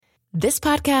This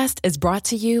podcast is brought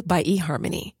to you by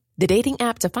eHarmony, the dating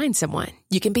app to find someone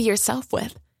you can be yourself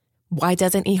with. Why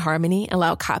doesn't eHarmony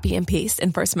allow copy and paste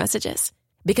in first messages?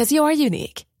 Because you are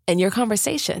unique, and your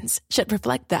conversations should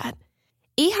reflect that.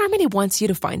 eHarmony wants you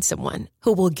to find someone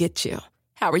who will get you.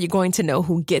 How are you going to know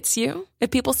who gets you?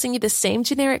 If people send you the same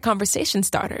generic conversation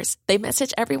starters they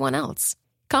message everyone else.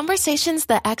 Conversations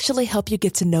that actually help you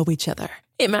get to know each other.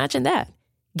 Imagine that.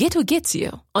 Get who gets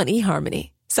you on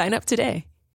eHarmony. Sign up today.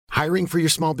 Hiring for your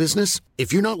small business?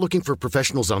 If you're not looking for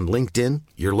professionals on LinkedIn,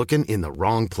 you're looking in the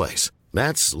wrong place.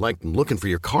 That's like looking for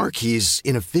your car keys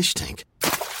in a fish tank.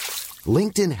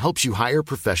 LinkedIn helps you hire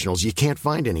professionals you can't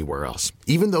find anywhere else,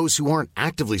 even those who aren't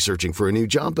actively searching for a new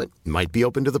job but might be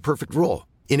open to the perfect role.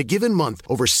 In a given month,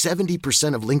 over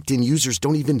 70% of LinkedIn users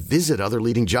don't even visit other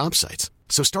leading job sites.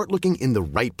 So start looking in the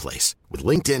right place. With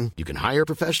LinkedIn, you can hire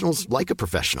professionals like a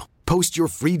professional. Post your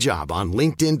free job on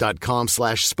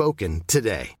linkedin.com/spoken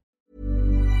today.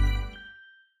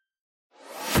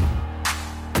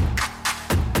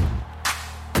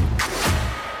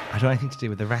 I don't have anything to do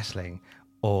with the wrestling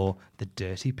or the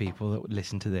dirty people that would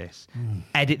listen to this.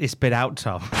 Edit this bit out,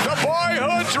 Tom. The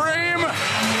boyhood dream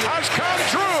has come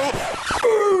true.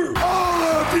 All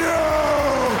of you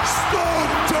spoke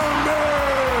to me.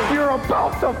 You're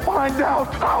about to find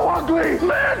out how ugly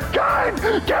mankind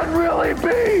can really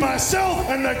be. Myself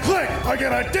and the clique are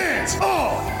gonna dance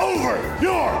all over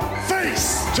your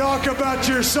face. Talk about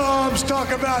your Psalms.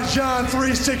 Talk about John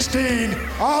 3:16.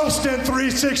 Austin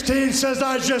 3:16 says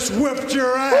I just whipped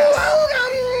your ass.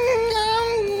 Welcome,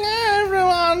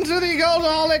 everyone, to the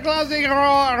Cultaholic Classic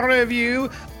Raw Review.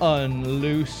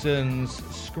 Unloosens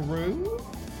screw,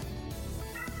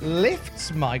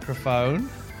 lifts microphone,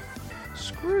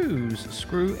 screws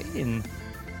screw in,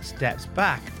 steps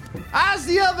back. As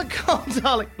the other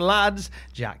Cultaholic lads,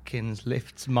 Jackkins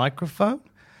lifts microphone,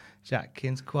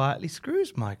 Jackkins quietly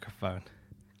screws microphone.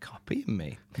 Copying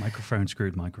me. Microphone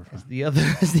screwed microphone. As the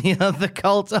other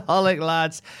Cultaholic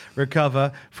lads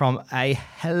recover from a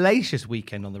hellacious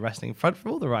weekend on the wrestling front for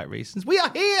all the right reasons, we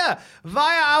are here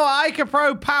via our Ica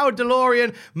Pro powered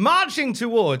DeLorean, marching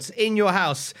towards In Your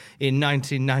House in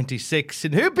 1996.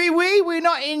 And who be we? We're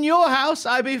not in your house.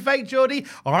 I be Fake Geordie,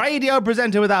 radio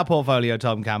presenter with our portfolio,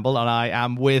 Tom Campbell, and I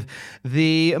am with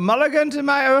the mulligan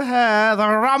tomato hair, the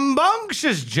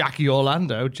rambunctious Jackie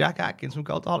Orlando, Jack Atkins from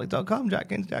Cultaholic.com.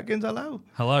 Jackkins, hello.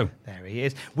 Hello. There he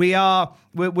is.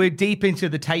 We're deep into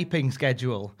the taping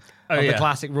schedule of the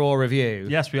Classic Raw review.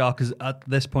 Yes, we are, because at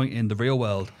this point in the real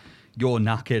world, you're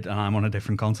knackered and I'm on a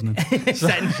different continent.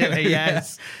 Essentially,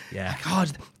 yes. Yeah.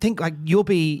 God, think like you'll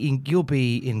be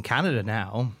in Canada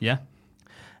now. Yeah.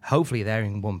 Hopefully they're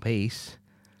in one piece.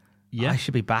 Yeah. I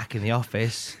should be back in the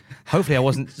office. Hopefully I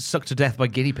wasn't sucked to death by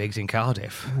guinea pigs in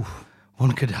Cardiff.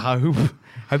 One could hope.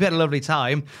 Hope you had a lovely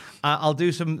time. I'll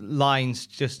do some lines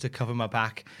just to cover my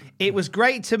back. It was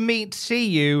great to see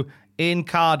you in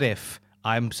Cardiff.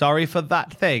 I'm sorry for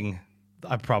that thing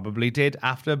I probably did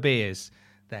after beers.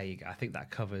 There you go. I think that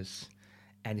covers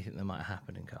anything that might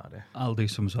happen in Cardiff. I'll do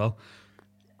some as well.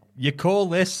 You call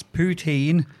this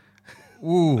poutine?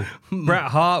 Ooh. Bret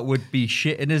Hart would be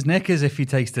shitting his knickers if he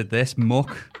tasted this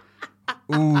muck.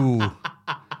 Ooh.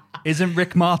 Isn't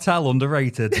Rick Martel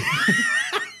underrated?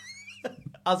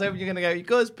 I was hoping you're going to go, you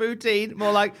call us poutine,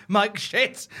 more like Mike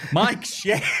shit. Mike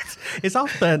shit. His house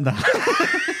burned down.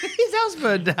 His house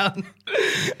burned down.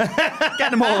 Get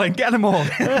them all in.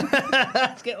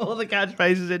 Let's get all the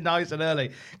catchphrases in nice and early.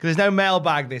 Because there's no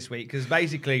mailbag this week. Because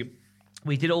basically,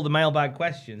 we did all the mailbag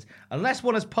questions. Unless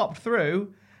one has popped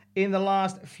through in the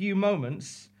last few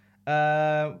moments,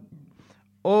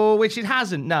 or which it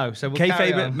hasn't, no. So we'll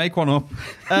carry on. Make one up.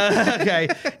 Okay.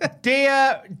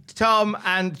 Dear Tom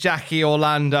and Jackie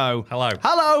Orlando. Hello.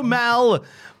 Hello, Mel.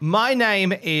 My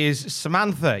name is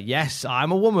Samantha. Yes,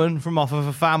 I'm a woman from off of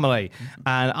a family.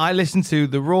 And I listen to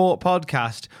the Raw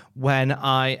podcast when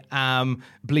I am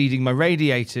bleeding my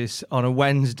radiators on a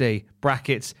Wednesday.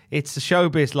 Brackets. It's the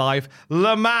Showbiz Live.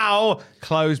 Lamau.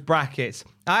 Close brackets.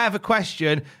 I have a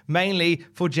question mainly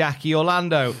for Jackie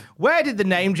Orlando. Where did the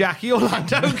name Jackie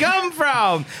Orlando come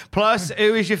from? Plus,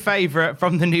 who is your favourite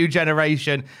from the new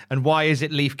generation and why is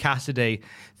it Leif Cassidy?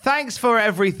 Thanks for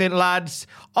everything, lads.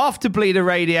 Off to bleed a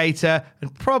radiator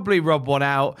and probably rub one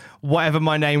out, whatever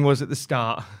my name was at the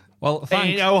start. Well,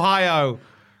 thanks. In Ohio.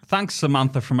 Thanks,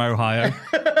 Samantha from Ohio.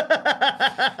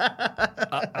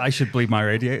 I should bleed my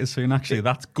radiators soon, actually.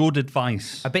 That's good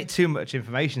advice. A bit too much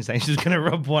information saying she was going to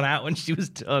rub one out when she was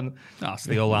done. That's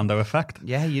the Orlando effect.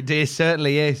 Yeah, you do. It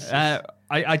certainly is.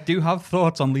 I do have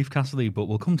thoughts on Leif Cassidy, but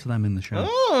we'll come to them in the show.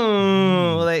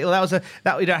 Oh, well,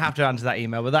 that we don't have to answer that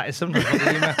email, but that is sometimes what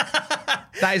the email.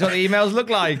 That is what the emails look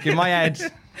like in my head.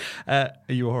 Are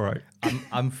you all right?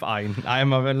 I'm fine.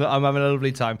 I'm having a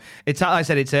lovely time. It's like I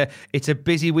said, it's a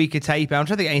busy week of tape. I'm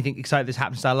trying to think of anything exciting that's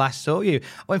happened since I last saw you.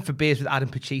 I went for beers with Adam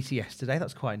Pacitti yesterday.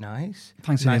 That's quite nice.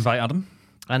 Thanks for the invite, Adam.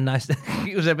 And nice.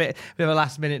 It was a bit of a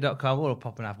lastminute.com. We'll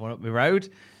pop and have one up the road.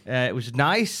 It was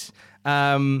nice.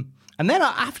 And then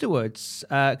afterwards,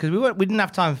 because we didn't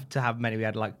have time to have many, we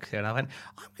had and I went,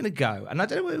 I'm going to go. And I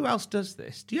don't know who else does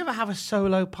this. Do you ever have a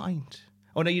solo pint?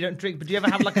 Oh no, you don't drink. But do you ever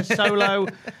have like a solo,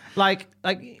 like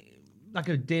a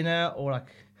dinner or like?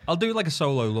 I'll do like a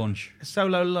solo lunch. A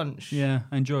solo lunch. Yeah,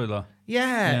 I enjoy that.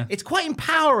 Yeah, it's quite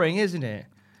empowering, isn't it?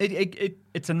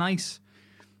 It's a nice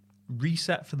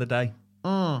reset for the day.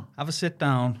 Have a sit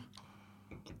down,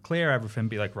 clear everything,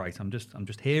 be like, right, I'm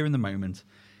just here in the moment,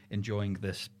 enjoying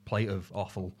this plate of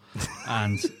offal,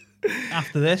 and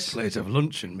after this plate of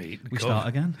luncheon meat, we start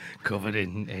again, covered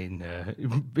in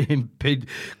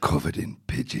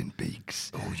pigeon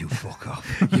beaks. Oh, you fuck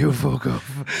off! You fuck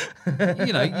off!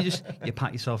 you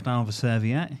pat yourself down with a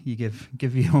serviette, you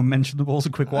give your unmentionables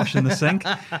a quick wash in the sink,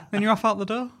 then you're off out the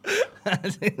door.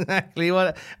 That's exactly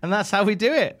what, and that's how we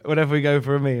do it whenever we go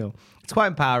for a meal. It's quite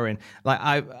empowering.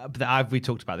 Like we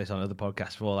talked about this on other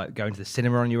podcasts before, like going to the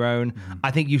cinema on your own. I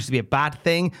think it used to be a bad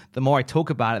thing. The more I talk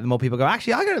about it, the more people go,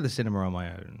 actually, I go to the cinema on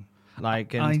my own. I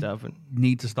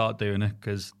need to start doing it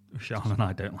because Sean and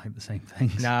I don't like the same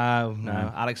things. No.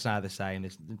 Alex and I are the same.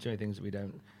 There's two things that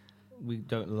we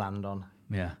don't land on.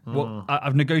 Yeah. Well,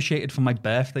 I've negotiated for my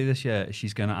birthday this year.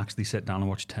 She's going to actually sit down and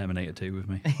watch Terminator 2 with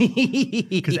me.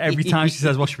 Because every time she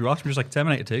says, what should we watch? I'm just like,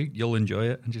 Terminator 2, you'll enjoy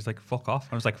it. And she's like, fuck off.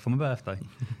 I was like, for my birthday,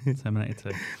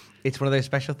 Terminator 2. It's one of those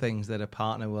special things that a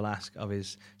partner will ask of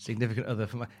his significant other,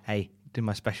 hey, do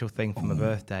my special thing for my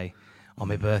birthday. On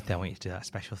my birthday, I want you to do that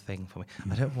special thing for me.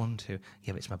 I don't want to.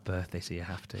 Yeah, but it's my birthday, so you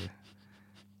have to.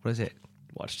 What is it?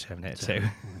 Watch Terminator 2.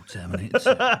 Terminator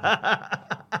 2.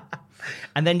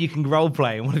 And then you can role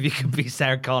play, and one of you can be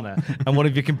Sarah Connor, and one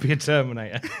of you can be a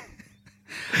Terminator.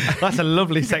 That's a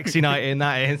lovely, sexy night in,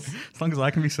 that is. As long as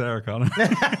I can be Sarah Connor.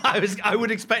 I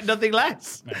would expect nothing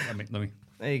less. Let me.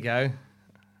 There you go.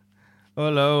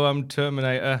 Hello, I'm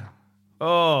Terminator.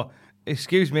 Oh,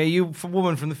 excuse me, are you a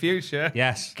woman from the future?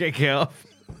 Yes. Kick it off.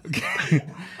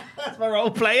 That's my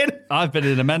role playing. I've been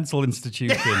in a mental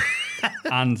institution,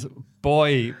 and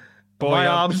boy, my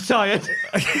arm's tired.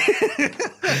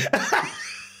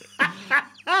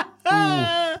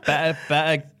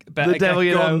 Better the devil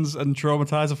get guns and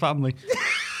traumatize a family.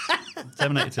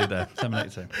 Terminator 2 there.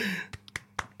 Terminator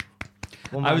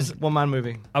 2. One man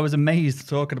movie. I was amazed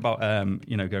talking about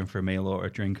going for a meal or a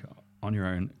drink on your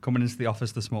own. Coming into the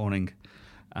office this morning,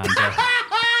 and I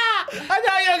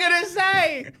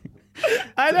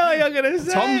know what you're gonna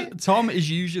say. Tom is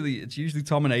usually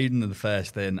Tom and Aiden are the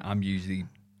first in. I'm usually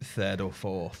third or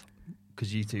fourth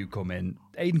because you two come in.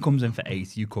 Aiden comes in for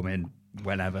 8. You come in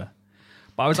whenever.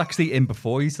 But I was actually in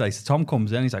before you today. So Tom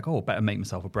comes in. He's like, "Oh, better make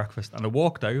myself a breakfast." And I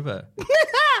walked over,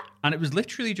 and it was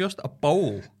literally just a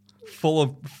bowl full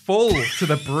to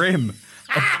the brim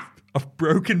of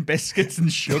broken biscuits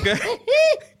and sugar.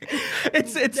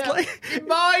 It's like, in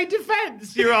my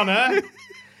defence, Your Honour,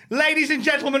 ladies and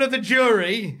gentlemen of the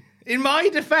jury, in my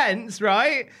defence,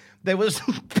 right, there was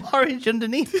some porridge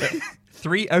underneath it.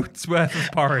 3 oats worth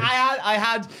of porridge.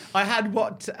 I had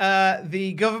what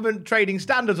the Government Trading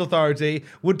Standards Authority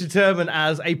would determine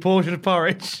as a portion of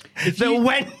porridge that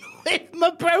went with my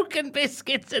broken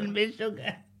biscuits and my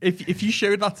sugar. If you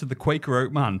showed that to the Quaker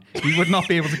Oat man, he would not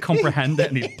be able to comprehend it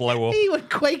and he'd blow up. He would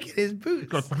quake in his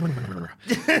boots.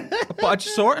 But I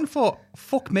just saw it and thought,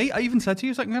 fuck me. I even said to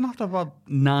you, I'm going to have about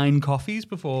 9 coffees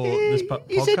before this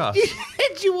podcast.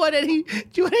 Do you want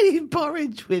any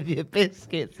porridge with your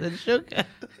biscuits and sugar?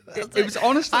 It was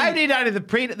honestly... I haven't eaten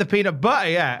the peanut butter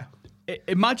yet.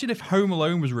 Imagine if Home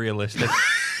Alone was realistic.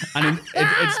 And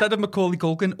instead of Macaulay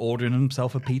Culkin ordering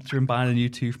himself a pizza and buying a new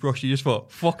toothbrush, you just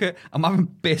thought, fuck it, I'm having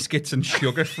biscuits and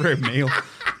sugar for a meal.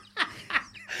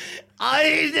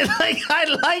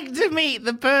 I'd like to meet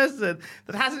the person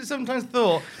that hasn't sometimes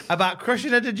thought about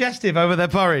crushing a digestive over their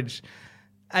porridge.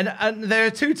 And there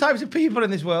are 2 types of people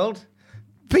in this world.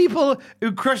 People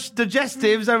who crush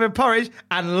digestives over porridge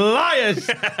and liars.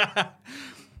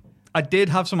 I did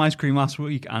have some ice cream last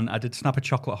week and I did snap a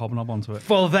chocolate hobnob onto it.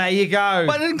 Well, there you go.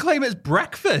 But I didn't claim it as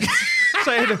breakfast.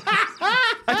 So I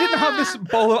didn't have this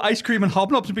bowl of ice cream and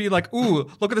hobnobs and be like, ooh,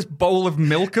 look at this bowl of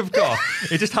milk I've got.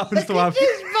 It just happens to have...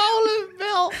 this bowl of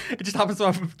milk. It just happens to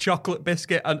have a chocolate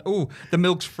biscuit and, ooh, the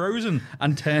milk's frozen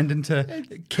and turned into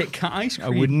Kit Kat ice cream. I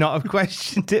would not have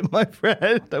questioned it, my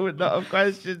friend. I would not have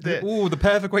questioned it. Ooh, the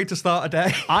perfect way to start a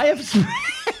day. I have...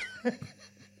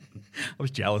 I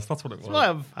was jealous. That's what it was.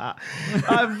 That's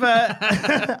why I'm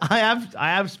fat. I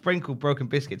have sprinkled broken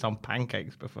biscuits on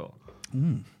pancakes before.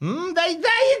 There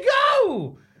you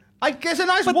go. I guess a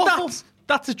nice But waffle.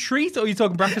 that's a treat. Or are you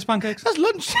talking breakfast pancakes? That's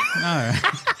lunch.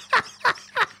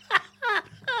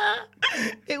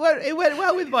 It went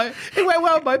well with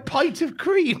my pint of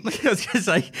cream. I was going to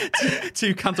say,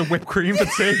 two cans of whipped cream for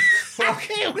tea.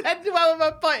 It went well with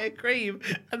my pint of cream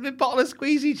and the bottle of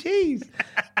squeezy cheese.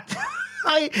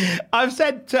 I've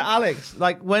said to Alex,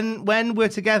 like when we're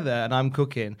together and I'm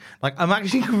cooking, like I'm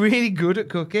actually really good at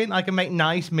cooking. I can make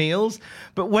nice meals,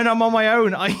 but when I'm on my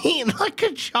own, I eat like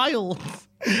a child.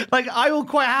 Like I will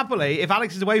quite happily, if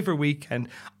Alex is away for a weekend,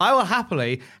 I will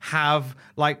happily have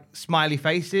like smiley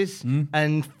faces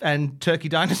and turkey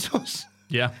dinosaurs.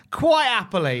 Yeah. Quite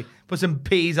happily. Put some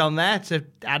peas on there to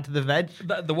add to the veg.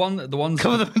 The ones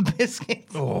Cover them in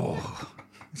biscuits. Oh,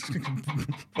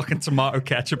 fucking tomato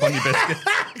ketchup on your biscuit.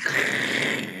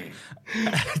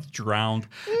 Drowned.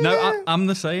 No, I'm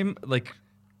the same. Like,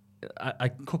 I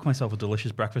cook myself a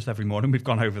delicious breakfast every morning. We've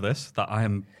gone over this, that I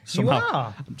am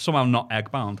somehow not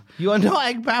egg bound. You are not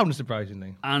egg bound,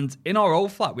 surprisingly. And in our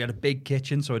old flat, we had a big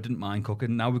kitchen, so I didn't mind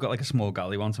cooking. Now we've got like a small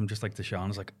galley one, so I'm just like to Sian, I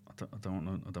was like, I don't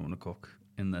want to cook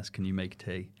in this. Can you make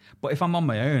tea? But if I'm on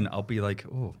my own, I'll be like,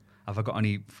 oh, have I got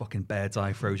any fucking bird's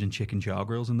eye frozen chicken jar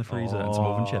grills in the freezer and some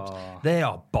oven chips? They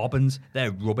are bobbins.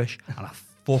 They're rubbish, and I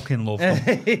fucking love them.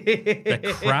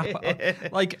 They're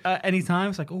crap. Like any time,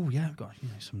 it's like, oh yeah, I've got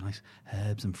some nice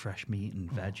herbs and fresh meat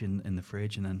and veg in the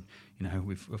fridge, and then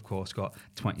we've of course got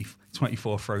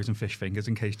 24 frozen fish fingers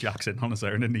in case Jack's in on his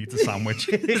own and needs a sandwich.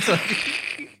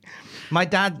 My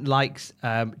dad likes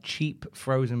cheap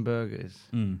frozen burgers.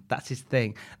 That's his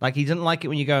thing. Like he doesn't like it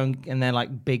when you go and they're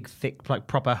like big, thick, like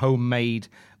proper homemade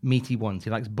meaty ones. He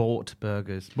likes Borton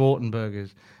burgers,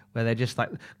 where they're just like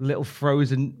little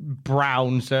frozen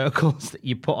brown circles that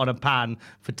you put on a pan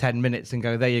for 10 minutes and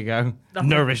go, there you go,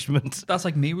 nourishment. That's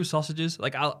like me with sausages.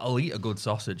 Like I'll eat a good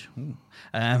sausage.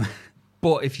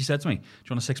 But if you said to me, do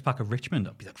you want a 6-pack of Richmond?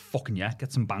 I'd be like, fucking yeah,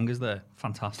 get some bangers there.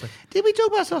 Fantastic. Did we talk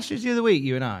about sausages the other week,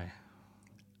 you and I?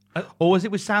 Or was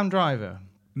it with Sam Driver?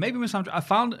 Maybe with Sam. I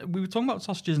found we were talking about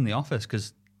sausages in the office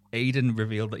because Aidan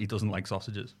revealed that he doesn't like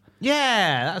sausages.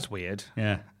 Yeah, that's weird.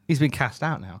 Yeah. He's been cast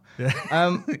out now.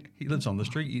 Yeah. He lives on the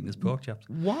street eating his pork chops.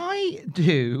 Why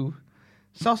do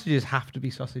sausages have to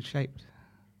be sausage shaped?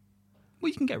 Well,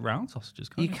 you can get round sausages,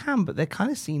 can't you? You can, but they're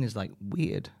kind of seen as like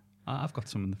weird. I've got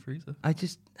some in the freezer.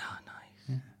 Nice.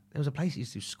 Yeah. There was a place that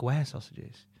used to do square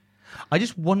sausages. I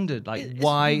just wondered,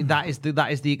 why that is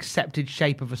the accepted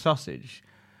shape of a sausage.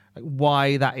 Like,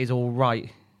 why that is all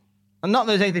right. And not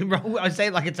that there's anything wrong. I say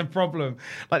it like it's a problem.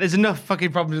 Like there's enough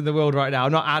fucking problems in the world right now.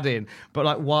 I'm not adding, but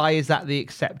like, why is that the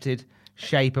accepted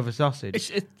shape of a sausage?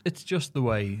 It's just the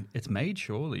way it's made,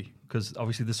 surely. Because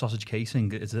obviously the sausage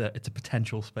casing it's a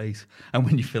potential space, and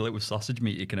when you fill it with sausage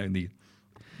meat, you can only.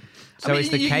 So it's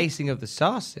the casing of the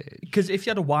sausage. Because if you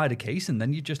had a wider casing,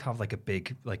 then you just have like a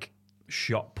big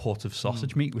shot pot of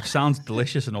sausage meat, which sounds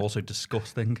delicious and also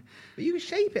disgusting. But you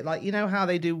shape it like, you know how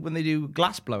they do when they do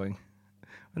glass blowing.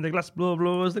 When the glass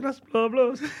blows.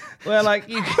 Where like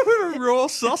you raw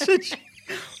sausage.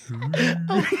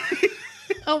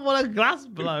 I want a glass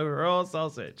blow raw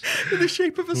sausage. In the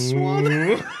shape of a swan.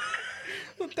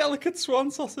 A delicate swan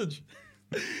sausage.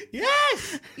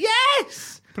 Yes!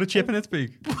 Put a chip in its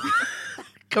beak.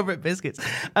 Cover it in biscuits.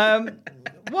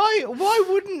 Why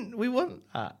wouldn't we want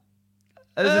that?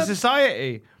 As a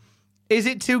society, is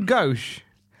it too gauche?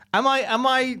 Am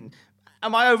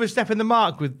I overstepping the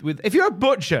mark with? If you're a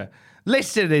butcher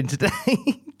listening today,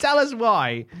 tell us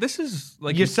why. This is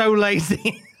like you're so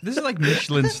lazy. This is like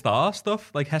Michelin star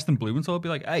stuff. Like Heston Blumenthal would be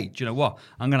like, "Hey, do you know what?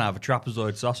 I'm gonna have a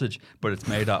trapezoid sausage, but it's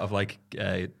made out of like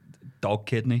dog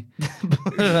kidney,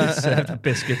 served with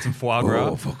biscuits and foie gras.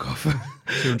 Oh, fuck off.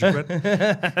 200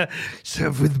 quid.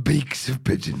 Served with beaks of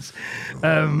pigeons.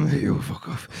 You fuck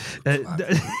off.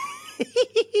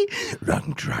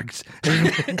 Rotten drugs.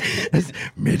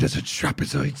 Made as a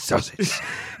trapezoid sausage.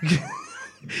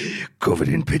 Covered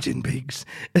in pigeon beaks.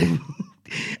 And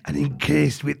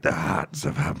encased with the hearts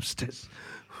of hamsters.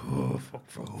 Oh,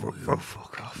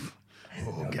 fuck off.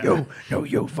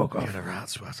 Yo, fuck off. Get a rat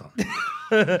sweat on.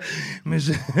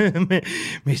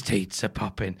 Miss teats are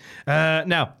popping.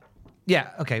 Now,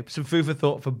 yeah, okay, some food for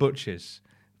thought for butchers.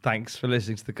 Thanks for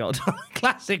listening to the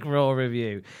Classic Raw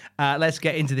review. Let's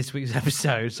get into this week's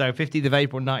episode. So, 15th of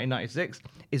April, 1996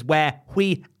 is where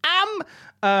we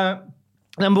am.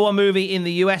 Number one movie in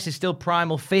the US is still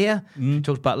Primal Fear, which we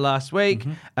talked about last week,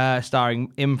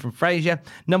 starring Im from Frasier.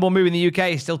 Number one movie in the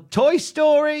UK is still Toy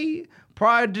Story.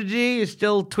 Prodigy is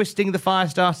still twisting the fire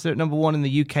starter at number 1 in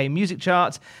the UK music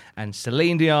charts, and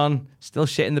Celine Dion still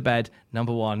shit in the bed,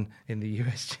 number 1 in the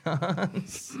US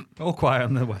charts. All quiet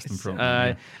on the Western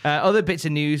Front. Other bits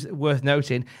of news worth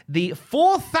noting: the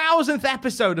 4,000th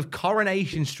episode of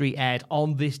Coronation Street aired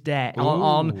on this day.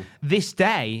 On this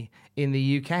day in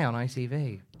the UK on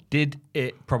ITV. Did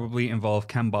it probably involve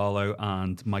Ken Barlow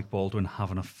and Mike Baldwin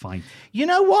having a fight? You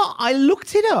know what? I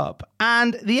looked it up,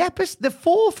 and the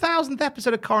 4,000th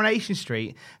episode of Coronation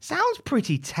Street sounds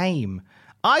pretty tame.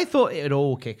 I thought it would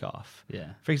all kick off.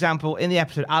 Yeah. For example, in the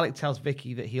episode, Alec tells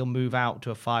Vicky that he'll move out to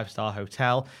a 5-star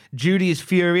hotel. Judy is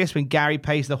furious when Gary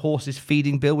pays the horses'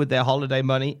 feeding bill with their holiday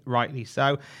money, rightly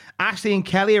so. Ashley and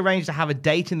Kelly arrange to have a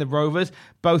date in the Rovers,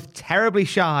 both terribly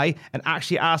shy and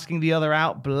actually asking the other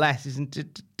out. Bless, isn't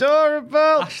it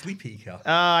adorable? Ashley Peacock.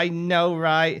 I know,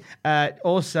 right?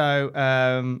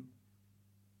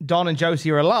 Don and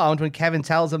Josie are alarmed when Kevin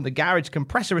tells them the garage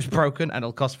compressor is broken and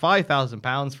it'll cost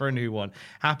 £5,000 for a new one.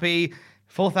 Happy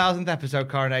 4,000th episode,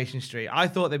 Coronation Street. I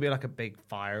thought there'd be like a big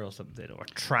fire or something, or a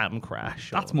tram crash.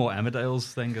 That's more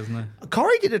Emmerdale's thing, isn't it?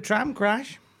 Corrie did a tram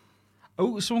crash.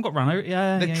 Oh, someone got run out.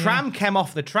 Yeah. The tram came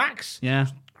off the tracks,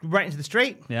 right into the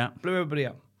street, blew everybody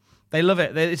up. They love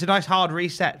it. It's a nice hard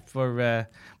reset for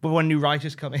when new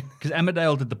writers come in. Because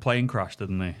Emmerdale did the plane crash,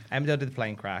 didn't they? Emmerdale did the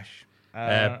plane crash.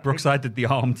 Brookside did the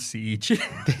armed siege.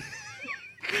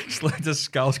 Just loads of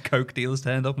Scouse coke dealers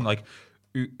turned up and like,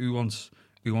 who wants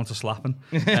a slapping?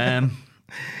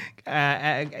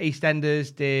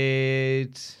 EastEnders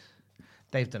did.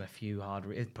 They've done a few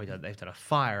they've done a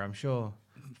fire, I'm sure.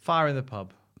 Fire in the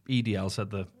pub. EDL set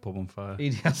the pub on fire.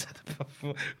 EDL set the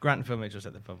pub. Grant and Phil Mitchell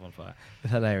set the pub on fire.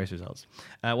 With hilarious results.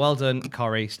 Well done,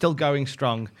 Corrie. Still going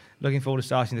strong. Looking forward to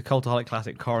starting the Cultaholic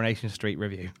Classic Coronation Street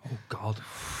review. Oh God.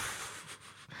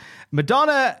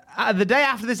 Madonna, the day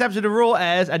after this episode of Raw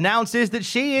airs, announces that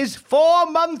she is 4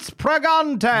 months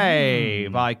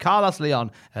pregante by Carlos Leon,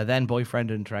 her then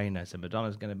boyfriend and trainer. So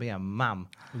Madonna's going to be a mum.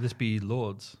 Will this be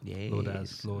Lourdes? Yes.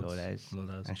 Lourdes.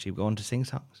 And she'll go on to sing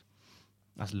songs.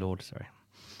 That's Lord, sorry.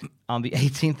 On the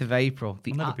 18th of April,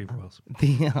 the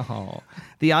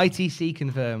ITC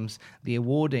confirms the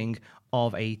awarding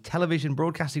of a television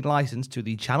broadcasting license to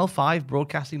the Channel 5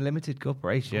 Broadcasting Limited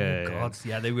Corporation. Oh, God.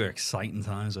 Yeah, they were exciting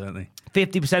times, weren't they?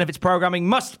 50% of its programming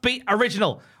must be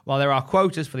original, while there are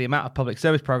quotas for the amount of public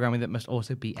service programming that must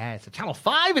also be aired. So Channel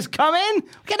 5 is coming.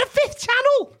 We get a 5th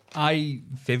channel. I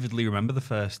vividly remember the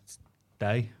first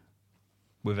day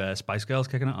with Spice Girls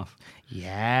kicking it off.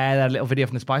 Yeah, that little video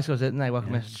from the Spice Girls, didn't they?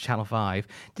 Welcome to Channel 5.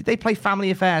 Did they play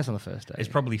Family Affairs on the first day? It's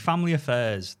probably Family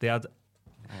Affairs. They had...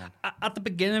 At the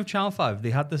beginning of Channel 5, they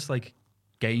had this like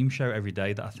game show every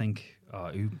day that I think,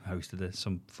 who hosted it?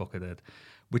 Some fucker did,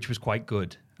 which was quite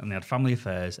good. And they had Family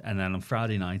Affairs, and then on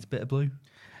Friday nights, Bit of Blue.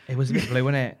 It was a bit blue,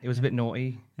 wasn't it? It was a bit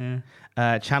naughty.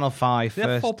 Yeah. Channel 5 they had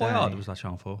first Fort Boyard, day. was that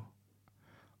Channel 4?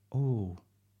 Oh,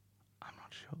 I'm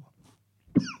not sure.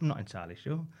 I'm not entirely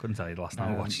sure. Couldn't tell you the last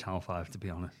time I watched Channel 5, to be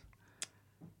honest.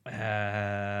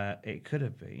 It could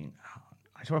have been.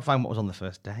 I just want to find what was on the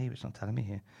first day, but it's not telling me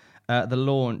here. The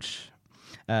launch,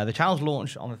 the channel's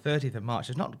launch on the 30th of March.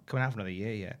 It's not coming out for another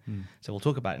year yet, so we'll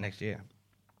talk about it next year.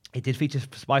 It did feature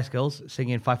Spice Girls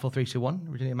singing 5, 4, 3, 2, 1,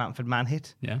 originally a Manford Man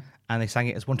hit. Yeah. And they sang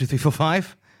it as 1, 2, 3, 4,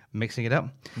 5, mixing it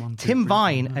up. 1, 2, Tim 3,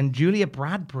 Vine 4, and Julia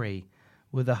Bradbury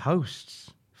were the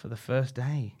hosts for the first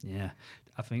day. Yeah.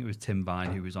 I think it was Tim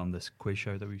Vine who was on this quiz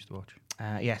show that we used to watch.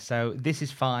 Yeah, so This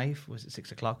Is 5 was at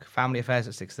 6 o'clock. Family Affairs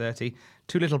at 6:30.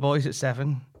 Two Little Boys at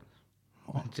 7.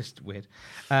 Oh, just weird.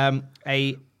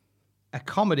 A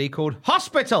comedy called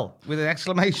Hospital with an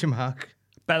exclamation mark.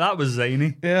 Bet that was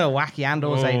zany. Yeah, wacky and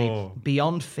or zany. Oh.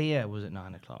 Beyond Fear was at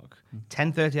 9 o'clock.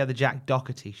 10:30 had the Jack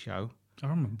Doherty show. I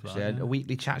remember that. A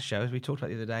weekly chat show, as we talked about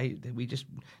the other day. We just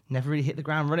never really hit the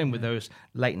ground running with those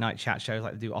late night chat shows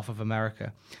like they do Off of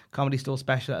America. Comedy Store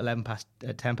Special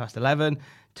at 10 past 11.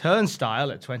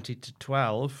 Turnstile at 20 to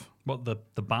 12. What, the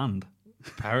band?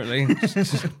 Apparently.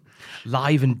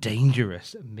 Live and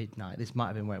Dangerous at midnight. This might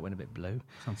have been where it went a bit blue.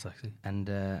 Sounds sexy. And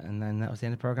then that was the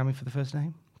end of programming for the first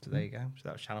day. So there you go. So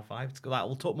that was Channel 5. It's got that.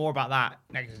 We'll talk more about that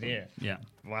next year. Yeah.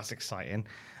 Well, that's exciting.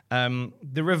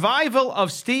 The revival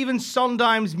of Stephen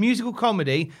Sondheim's musical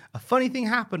comedy, A Funny Thing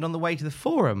Happened on the Way to the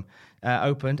Forum,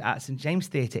 opened at St. James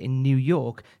Theatre in New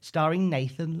York, starring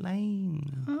Nathan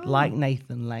Lane. Oh. Like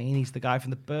Nathan Lane, he's the guy from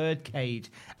The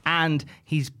Birdcage. And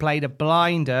he's played a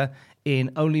blinder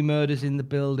in Only Murders in the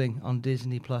Building on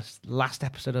Disney+. Last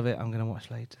episode of it I'm going to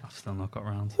watch later. I've still not got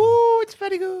around to it. Oh, it's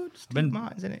very good. Steve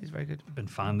Martin's in it. It's very good. I've been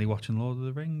finally watching Lord of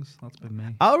the Rings. That's been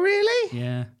me. Oh, really?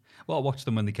 Yeah. Well, I watched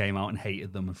them when they came out and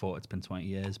hated them and thought it's been 20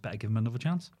 years. Better give them another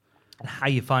chance. How are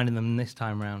you finding them this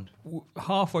time round?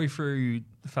 Halfway through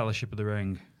the Fellowship of the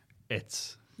Ring,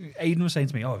 Aiden was saying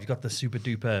to me, "Oh, have you got the super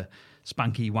duper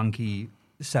spanky wanky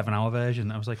 7-hour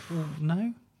version?" I was like, well,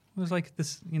 "No." I was like,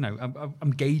 "This,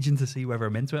 I'm gauging to see whether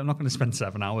I'm into it. I'm not going to spend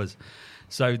 7 hours."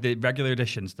 So the regular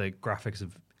editions, the graphics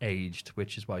have aged,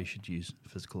 which is why you should use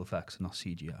physical effects and not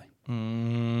CGI.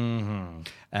 Mm-hmm.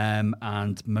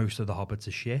 And most of the Hobbits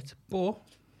are shit, but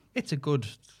it's a good.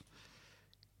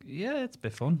 Yeah, it's a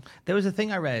bit fun. There was a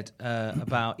thing I read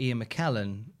about Ian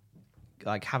McKellen,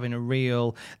 like having a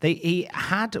real. He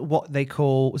had what they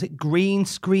call, was it green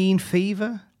screen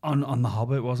fever? On The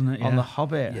Hobbit, wasn't it? Yeah. On The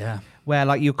Hobbit. Yeah. Where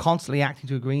like you're constantly acting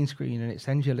to a green screen and it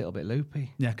sends you a little bit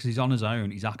loopy. Yeah, because he's on his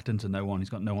own. He's acting to no one. He's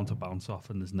got no one to bounce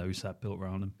off, and there's no set built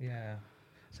around him. Yeah.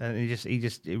 So he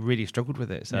really struggled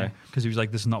with it. So because he was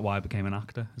like, "This is not why I became an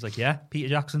actor." He's like, "Yeah, Peter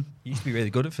Jackson used to be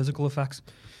really good at physical effects,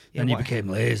 then he became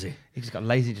lazy. He just got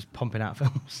lazy, just pumping out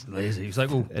films. Lazy. He's like,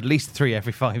 "Well, At least 3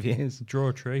 every 5 years. draw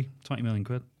a tree, 20 million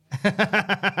quid."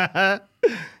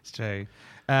 It's true.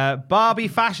 Barbie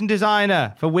fashion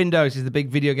designer for Windows is the big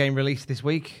video game release this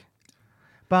week.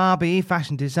 Barbie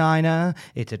Fashion Designer.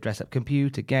 It's a dress-up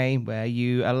computer game where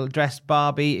you dress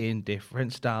Barbie in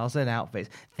different styles and outfits.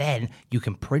 Then you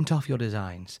can print off your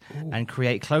designs and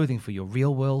create clothing for your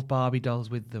real-world Barbie dolls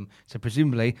with them. So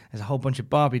presumably, there's a whole bunch of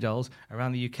Barbie dolls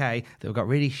around the UK that have got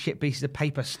really shit pieces of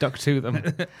paper stuck to them.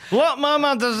 Look,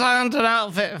 Mama designed an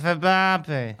outfit for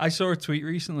Barbie. I saw a tweet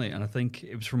recently, and I think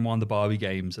it was from one of the Barbie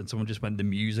games, and someone just went, "The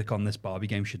music on this Barbie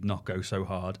game should not go so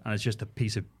hard," and it's just a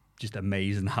piece of just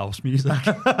amazing house music.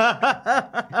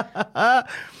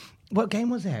 What game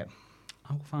was it?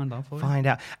 I'll find out for you. Find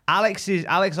out. Alex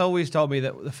always told me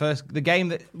that the game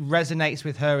that resonates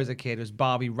with her as a kid was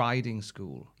Barbie Riding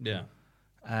School. Yeah.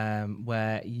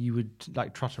 Where you would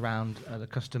like trot around a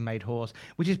custom-made horse,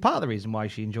 which is part of the reason why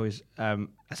she enjoys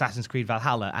Assassin's Creed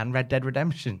Valhalla and Red Dead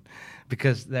Redemption,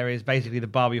 because there is basically the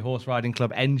Barbie Horse Riding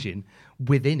Club engine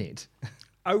within it.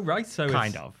 Oh, right. So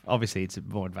Kind of. Obviously, it's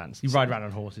more advanced. You ride around on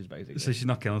horses, basically. So she's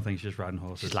not killing things, she's just riding She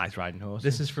horses. just likes riding horses.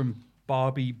 This is from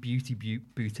Barbie Beauty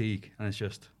Boutique, and it's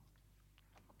just...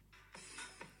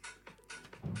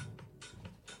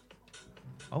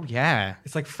 Oh, yeah.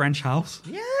 It's like French house.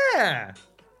 Yeah.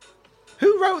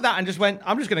 Who wrote that and just went,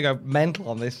 I'm just going to go mental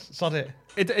on this. Sod it.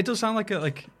 It does sound like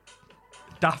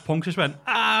Daft Punk just went,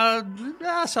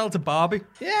 sell to Barbie.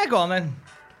 Yeah, go on then.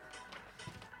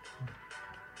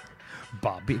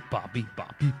 Bobby,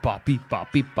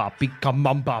 come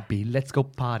on, Bobby, let's go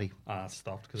party. I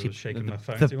stopped because I was shaking my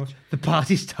phone the, too much. The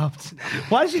party stopped.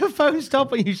 Why does your phone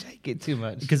stop when you shake it too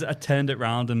much? Because I turned it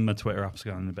round and my Twitter app's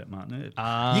going a bit mad.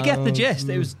 You get the gist.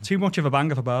 It was too much of a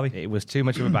banger for Barbie. It was too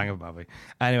much of a bang of Bobby.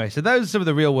 Anyway, so those are some of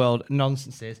the real world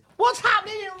nonsenses. What's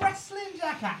happening in wrestling,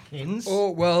 Jack Atkins? Oh,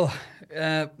 well,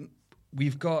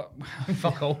 we've got...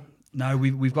 Fuck all. No,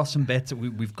 we've got some bits.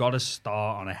 We've got to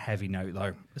start on a heavy note,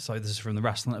 though. So this is from the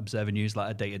Wrestling Observer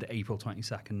newsletter dated April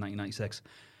 22nd, 1996.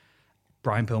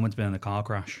 Brian Pillman's been in a car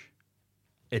crash.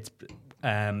 So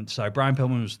Brian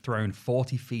Pillman was thrown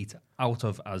 40 feet out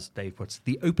of, as Dave puts,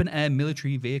 the open-air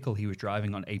military vehicle he was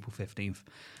driving on April 15th.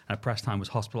 And at press time was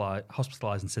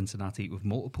hospitalized in Cincinnati with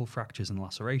multiple fractures and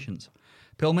lacerations.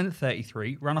 Pillman, at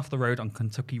 33, ran off the road on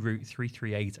Kentucky Route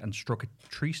 338 and struck a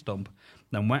tree stump,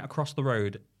 then went across the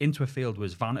road into a field where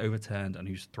his van overturned and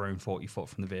he was thrown 40 foot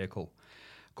from the vehicle.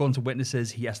 According to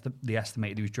witnesses, they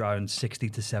estimated he was driving 60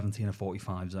 to 70 in a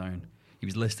 45 zone. He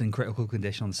was listed in critical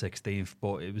condition on the 16th,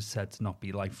 but it was said to not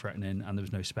be life-threatening, and there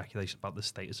was no speculation about the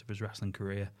status of his wrestling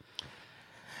career.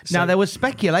 Now, there was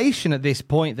speculation at this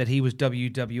point that he was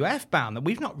WWF bound that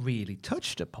we've not really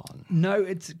touched upon. No,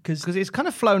 it's because it's kind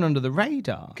of flown under the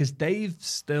radar. Because Dave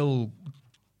still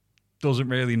doesn't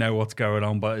really know what's going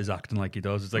on, but is acting like he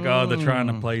does. It's like, they're trying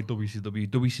to play WCW.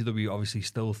 WCW obviously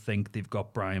still think they've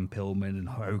got Brian Pillman, and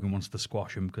Hogan wants to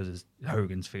squash him because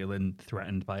Hogan's feeling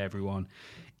threatened by everyone.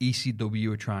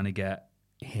 ECW are trying to get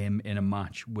him in a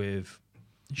match with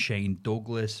Shane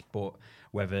Douglas, but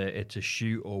whether it's a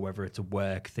shoot or whether it's a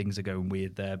work, things are going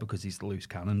weird there because he's the loose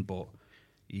cannon. But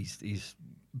it's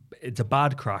a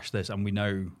bad crash, this, and we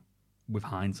know with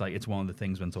hindsight, it's one of the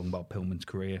things when talking about Pillman's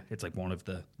career. It's like one of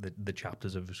the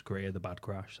chapters of his career, the bad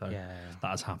crash. So that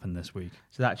has happened this week.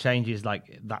 So that changes that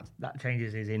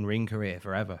changes his in-ring career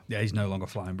forever. Yeah, he's no longer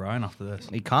Flying Brian after this.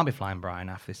 He can't be Flying Brian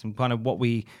after this. And kind of what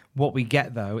we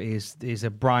get though is a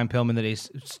Brian Pillman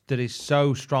that is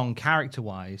so strong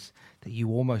character-wise that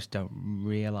you almost don't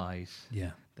realise.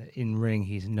 Yeah. That in ring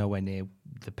he's nowhere near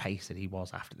the pace that he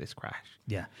was after this crash.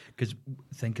 Yeah, because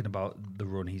thinking about the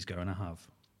run he's going to have.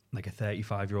 Like a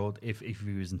 35-year-old, if he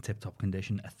was in tip-top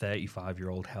condition, a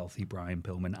 35-year-old healthy Brian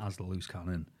Pillman as the loose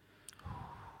cannon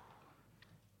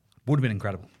Would have been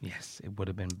incredible. Yes, it would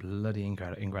have been bloody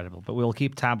incredible. But we'll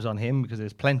keep tabs on him because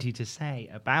there's plenty to say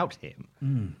about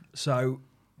him. So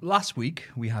last week,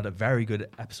 we had a very good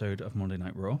episode of Monday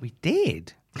Night Raw. We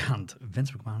did. And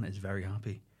Vince McMahon is very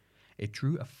happy. It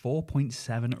drew a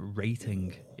 4.7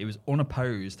 rating. It was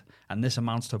unopposed, and this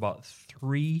amounts to about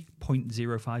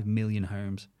 3.05 million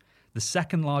homes. The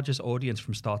second largest audience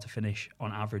from start to finish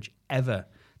on average ever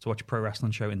to watch a pro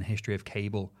wrestling show in the history of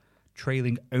cable,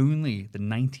 trailing only the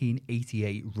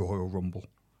 1988 Royal Rumble.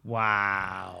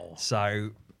 Wow.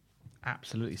 So,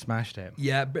 Absolutely smashed it.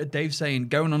 yeah, but Dave's saying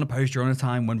going unopposed during a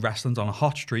time when wrestling's on a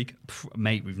hot streak,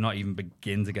 mate, we've not even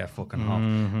begun to get fucking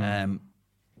hot.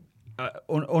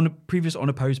 On previous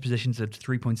unopposed positions at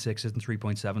 3.6s and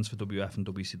 3.7s for WF and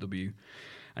WCW.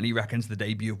 And he reckons the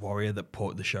debut of Warrior that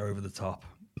put the show over the top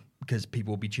because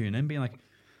people will be tuning in being like,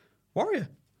 Warrior,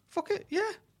 fuck it,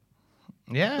 yeah.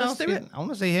 Yeah, Let's do it. I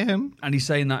want to see him. And he's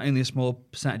saying that only a small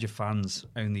percentage of fans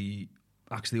only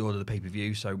actually order the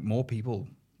pay-per-view, so more people,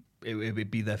 it would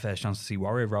be their first chance to see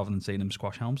Warrior rather than seeing him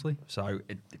squash Helmsley. So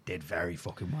it did very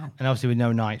fucking well. And obviously with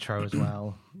no Nitro as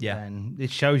well. Yeah. And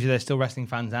it shows you there's still wrestling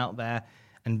fans out there.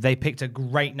 And they picked a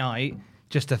great night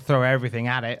just to throw everything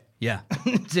at it. Yeah.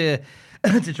 to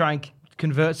try and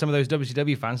convert some of those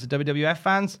WCW fans to WWF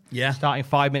fans. Yeah. Starting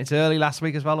 5 minutes early last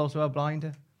week as well, also a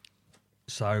blinder.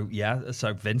 So, yeah,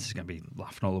 so Vince is going to be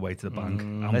laughing all the way to the bank.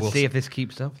 And Let's we'll see if this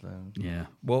keeps up, though. Yeah.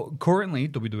 Well, currently,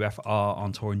 WWF are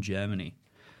on tour in Germany.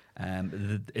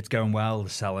 It's going well, they're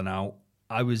selling out.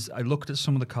 I looked at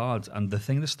some of the cards, and the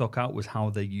thing that stuck out was how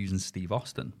they're using Steve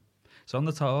Austin. So on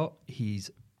the tour, he's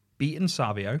beaten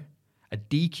Savio, a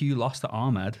DQ loss to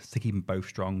Ahmed to keep them both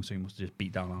strong, so he must have just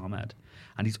beat down Ahmed.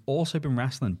 And he's also been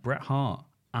wrestling Bret Hart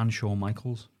and Shawn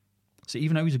Michaels. So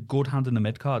even though he's a good hand in the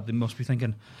mid-card, they must be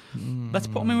thinking, let's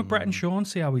put him in with Bret and Shawn,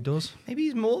 see how he does. Maybe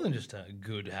he's more than just a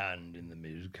good hand in the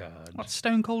mid-card. What's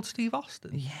Stone Cold Steve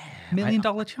Austin? Yeah. $1 million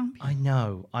champion. I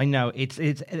know. It's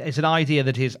an idea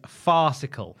that is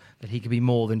farcical, that he could be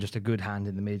more than just a good hand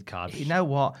in the mid-card. But you know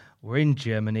what? We're in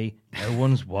Germany. No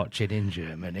one's watching in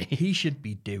Germany. He should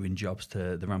be doing jobs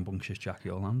to the rambunctious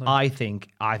Jackie Orlando. I think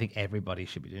everybody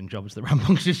should be doing jobs to the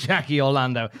rambunctious Jackie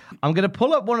Orlando. I'm going to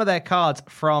pull up one of their cards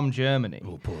from Germany.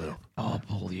 We'll pull it up. I'll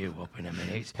pull you up in a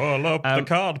minute. Pull up the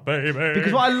card, baby.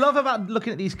 Because what I love about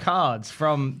looking at these cards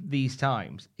from these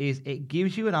times is it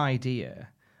gives you an idea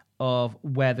of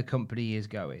where the company is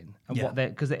going and what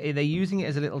because they're using it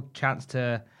as a little chance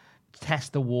to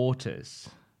test the waters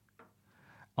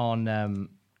on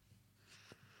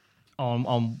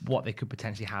what they could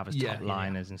potentially have as top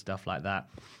liners and stuff like that.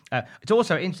 It's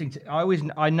also interesting.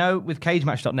 I know with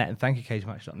CageMatch.net, and thank you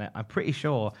CageMatch.net, I'm pretty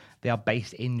sure they are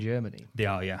based in Germany. They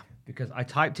are, yeah. Because I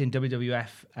typed in WWF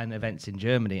and events in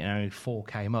Germany and only 4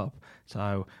 came up.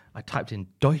 So I typed in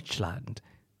Deutschland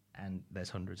and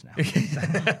there's hundreds now.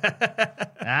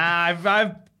 I've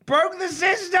broke the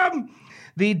system.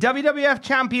 The WWF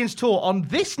Champions Tour, on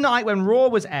this night when Raw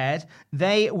was aired,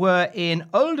 they were in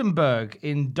Oldenburg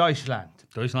in Deutschland.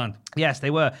 Deutschland. Yes, they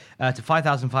were to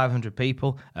 5,500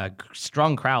 people,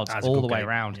 strong crowds all the way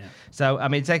around. Yeah. So, I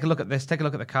mean, take a look at this. Take a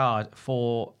look at the card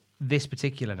for this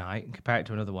particular night and compare it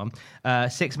to another one.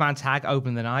 6-man tag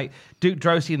opened the night. Duke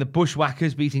Drosy and the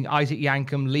Bushwhackers beating Isaac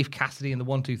Yankem, Leif Cassidy and the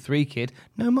 1-2-3 Kid.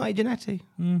 No Marty Jannetty.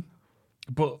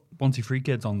 But 1-2-3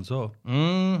 Kids on the tour.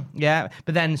 Yeah,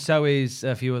 but then so is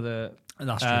a few other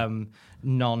That's true. persona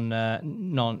non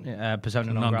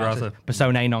grata.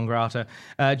 Persona non grata.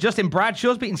 Justin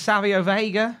Bradshaw's beating Savio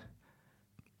Vega.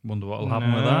 Wonder what will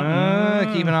happen with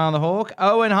that. Keep an eye on the Hawk.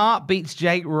 Owen Hart beats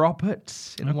Jake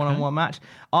Roberts in a one-on-one match.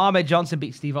 Ahmed Johnson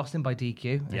beats Steve Austin by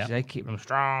DQ. As they keep them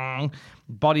strong.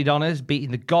 Body Donners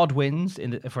beating the Godwins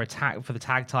for the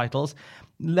tag titles.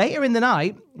 Later in the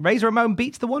night, Razor Ramon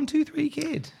beats the 1-2-3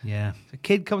 Kid. Yeah. The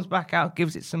Kid comes back out,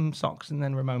 gives it some socks, and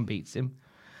then Ramon beats him.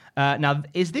 Now,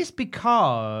 is this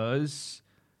because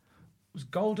was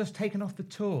Goldust taken off the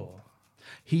tour?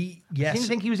 Yes. I didn't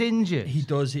think he was injured. He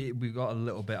does. We got a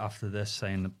little bit after this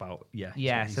saying about,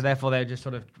 so therefore they're just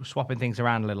sort of swapping things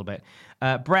around a little bit.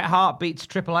 Bret Hart beats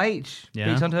Triple H,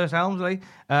 beats Hunter Helmsley.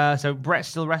 So Bret's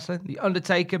still wrestling. The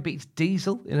Undertaker beats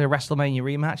Diesel in a WrestleMania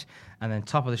rematch. And then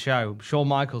top of the show, Shawn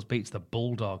Michaels beats the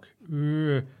Bulldog.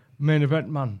 Main event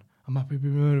man. I'm happy to be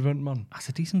main event man. That's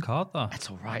a decent card, though. That's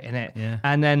all right, isn't it? Yeah.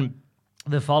 And then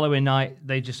the following night,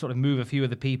 they just sort of move a few of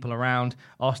the people around.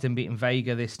 Austin beating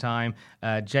Vega this time.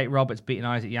 Jake Roberts beating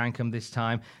Isaac Yankem this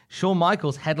time. Shawn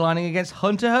Michaels headlining against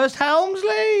Hunter Hearst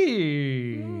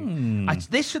Helmsley.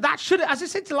 That should, as I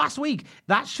said last week,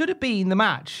 that should have been the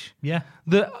match. Yeah.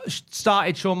 That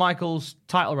started Shawn Michaels'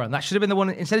 title run. That should have been the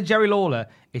one. Instead of Jerry Lawler,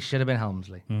 it should have been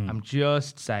Helmsley. I'm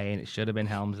just saying it should have been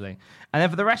Helmsley. And then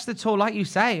for the rest of the tour, like you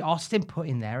say, Austin put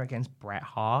in there against Bret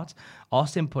Hart.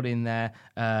 Austin put in there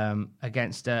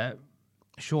against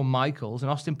Shawn Michaels. And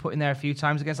Austin put in there a few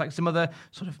times against like some other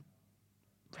sort of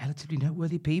relatively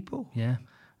noteworthy people. Yeah.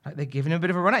 Like they're giving him a bit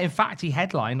of a run out. In fact, he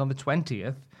headlined on the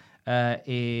 20th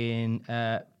in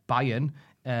Bayern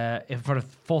in front of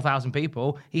 4,000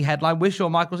 people. He headlined with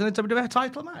Shawn Michaels in a WWF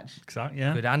title match. Exactly,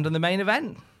 yeah. Good hand on the main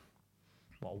event.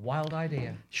 What a wild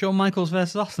idea. Shawn Michaels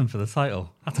versus Austin for the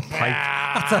title. That's a pipe.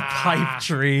 That's a pipe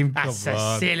dream. That's Come a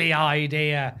on. silly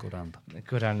idea. Good hand.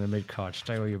 Good hand in the mid-card.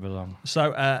 Stay where you belong.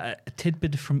 So, a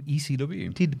tidbit from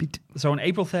ECW. Tidbit. So, on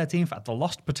April 13th at the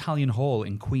Lost Battalion Hall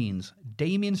in Queens,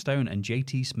 Damien Stone and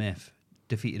JT Smith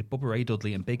defeated Bubba Ray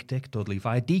Dudley and Big Dick Dudley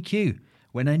via DQ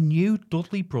when a new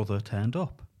Dudley brother turned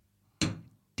up.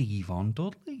 Devon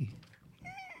Dudley.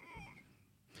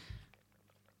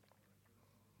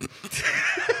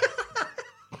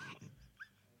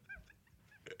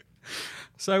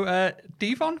 So,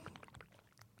 Devon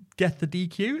get the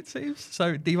DQ, it seems.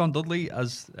 So, Devon Dudley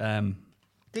as...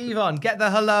 Devon, get the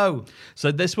hello.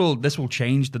 So this will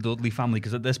change the Dudley family,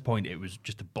 because at this point it was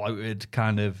just a bloated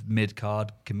kind of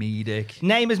mid-card comedic.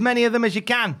 Name as many of them as you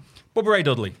can. Bubba Ray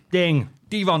Dudley. Ding.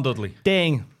 Devon Dudley.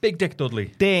 Ding. Big Dick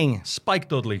Dudley. Ding. Spike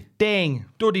Dudley. Ding.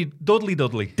 Dudley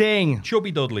Dudley. Ding.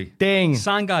 Chubby Dudley. Ding.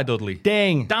 Sangai Dudley.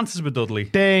 Ding. Dances with Dudley.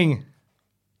 Ding.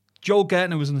 Joel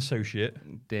Gertner was an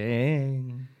associate.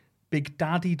 Ding. Big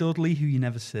Daddy Dudley, who you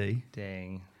never see.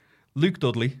 Ding. Luke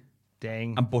Dudley.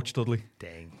 Ding. And Butch Dudley.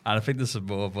 Ding. And I think there's some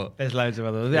more, but... There's loads of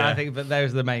others. Yeah. I think, but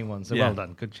those are the main ones. So Yeah. well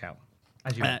done. Good shout.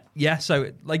 As you Yeah,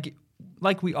 so like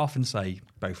we often say,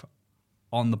 both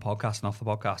on the podcast and off the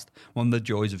podcast, one of the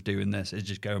joys of doing this is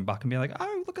just going back and being like,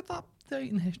 oh, look at that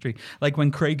date in history. Like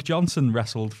when Craig Johnson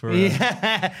wrestled for...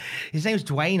 Yeah. His name's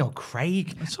Dwayne or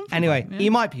Craig. Something Anyway, like that, yeah. he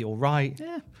might be all right.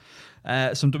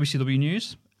 Yeah. Some WCW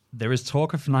news. There is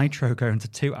talk of Nitro going to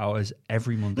 2 hours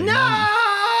every Monday night.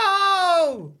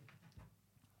 No!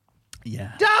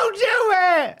 Yeah. Don't do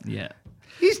it! Yeah.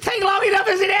 He's taking long enough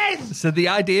as it is! So the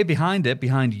idea behind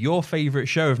your favourite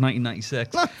show of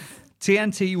 1996,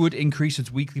 TNT would increase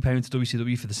its weekly payment to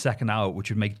WCW for the second hour, which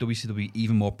would make WCW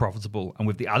even more profitable. And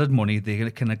with the added money,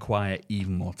 they can acquire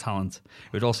even more talent.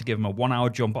 It would also give them a 1 hour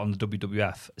jump on the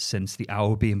WWF, since the hour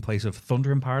would be in place of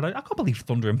Thunder in Paradise. I can't believe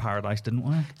Thunder in Paradise didn't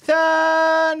work.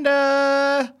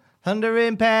 Thunder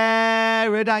in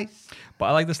paradise. But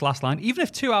I like this last line. Even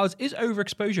if 2 hours is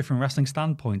overexposure from a wrestling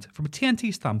standpoint, from a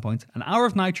TNT standpoint, an hour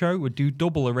of Nitro would do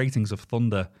double the ratings of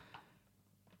Thunder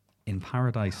in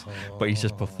Paradise. But he's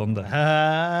just put Thunder.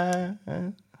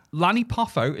 Lanny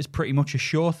Poffo is pretty much a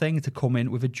sure thing to come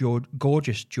in with a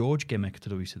gorgeous George gimmick to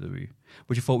WCW,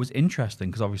 which I thought was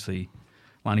interesting, because obviously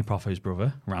Lanny Poffo's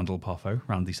brother, Randall Poffo,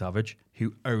 Randy Savage,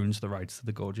 who owns the rights to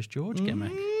the gorgeous George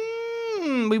gimmick.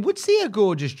 We would see a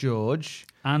gorgeous George.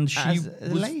 And she As a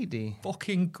was lady.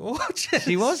 fucking gorgeous.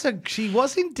 She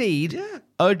was indeed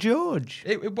a George.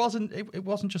 It wasn't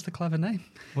just a clever name.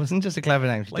 Wasn't just a clever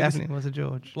name. She Like definitely was a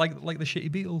George. Like the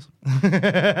shitty Beatles.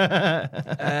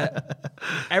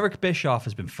 Eric Bischoff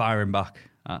has been firing back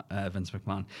at Vince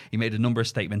McMahon. He made a number of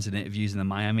statements in interviews in the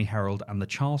Miami Herald and the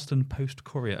Charleston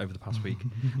Post-Courier over the past week.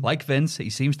 Like Vince,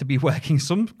 he seems to be working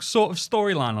some sort of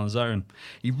storyline on his own.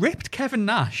 He ripped Kevin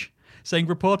Nash, saying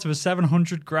reports of a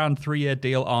 $700,000 3-year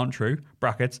deal aren't true.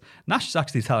 Brackets. Nash is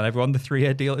actually telling everyone the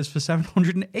 3-year deal is for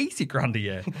 $780,000 a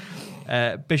year.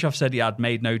 Bischoff said he had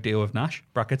made no deal with Nash.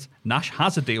 Brackets. Nash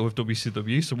has a deal with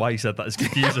WCW, so why he said that is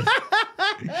confusing.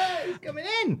 He's coming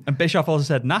in. And Bischoff also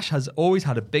said Nash has always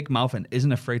had a big mouth and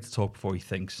isn't afraid to talk before he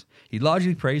thinks. He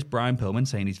largely praised Brian Pillman,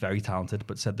 saying he's very talented,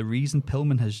 but said the reason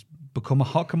Pillman has become a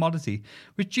hot commodity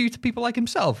was due to people like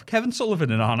himself, Kevin Sullivan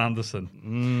and Arn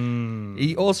Anderson.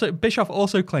 Bischoff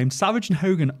also claimed Savage and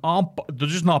Hogan they're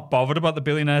just not bothered about the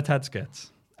billionaire Ted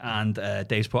skits. And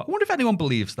Dave's put, I wonder if anyone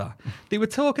believes that. They were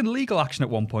talking legal action at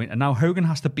one point, and now Hogan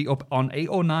has to beat up on 8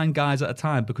 or 9 guys at a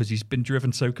time because he's been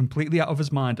driven so completely out of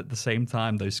his mind at the same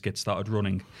time those skits started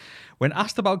running. When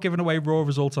asked about giving away Raw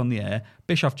results on the air,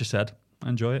 Bischoff just said, I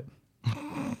enjoy it.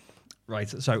 Right,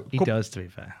 so... He does, to be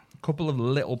fair. Couple of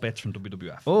little bits from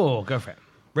WWF. Oh, go for it.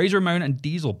 Razor Ramon and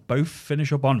Diesel both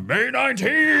finish up on May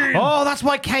 19. Oh, that's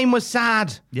why Kane was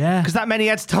sad. Yeah. Because that meant he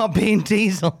had to start being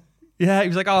Diesel. Yeah, he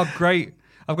was like, oh, great.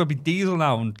 I've got to be Diesel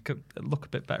now and look a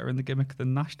bit better in the gimmick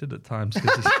than Nash did at times.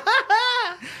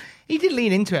 He did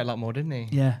lean into it a lot more, didn't he?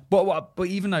 Yeah. But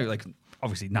even though, like,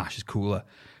 obviously Nash is cooler,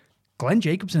 Glenn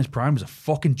Jacobs in his prime was a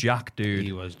fucking jack dude.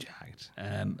 He was jacked.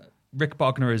 Rick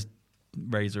Bogner as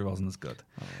Razor wasn't as good.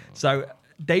 So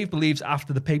Dave believes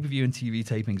after the pay-per-view and TV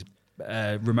tapings,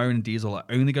 Ramon and Diesel are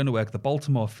only going to work the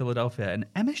Baltimore, Philadelphia, and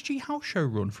MSG house show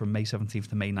run from May 17th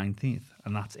to May 19th,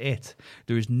 and that's it.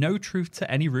 There is no truth to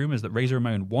any rumors that Razor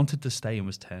Ramon wanted to stay and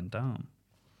was turned down.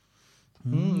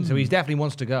 So he definitely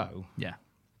wants to go. Yeah,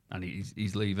 and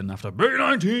he's leaving after May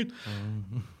 19th.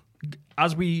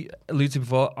 As we alluded to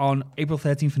before, on April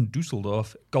 13th in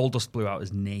Dusseldorf, Goldust blew out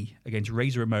his knee against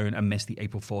Razor Ramon and missed the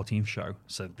April 14th show.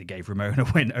 So they gave Ramon a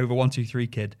win over 123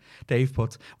 Kid, Dave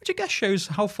Putt, which I guess shows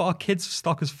how far Kid's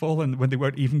stock has fallen when they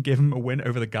won't even give him a win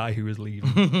over the guy who was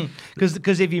leaving.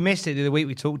 Because if you missed it the other week,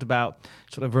 we talked about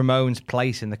sort of Ramon's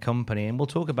place in the company, and we'll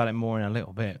talk about it more in a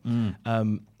little bit.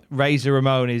 Razor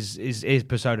Ramon is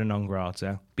persona non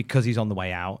grata because he's on the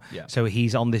way out. Yeah. So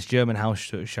he's on this German house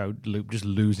show loop, just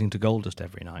losing to Goldust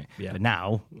every night. Yeah. But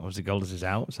now, obviously, Goldust is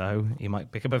out, so he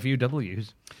might pick up a few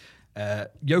W's.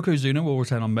 Yokozuna will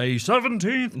return on May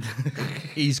 17th.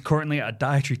 He's currently at a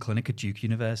dietary clinic at Duke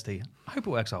University. I hope it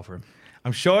works out for him.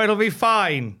 I'm sure it'll be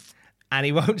fine, and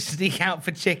he won't sneak out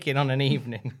for chicken on an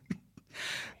evening.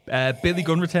 Billy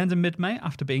Gunn returns in mid-May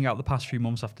after being out the past few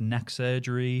months after neck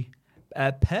surgery.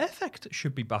 Perfect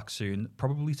should be back soon,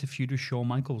 probably to feud with Shawn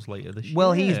Michaels later this year.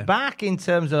 Well, he's back in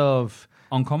terms of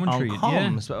on commentary, on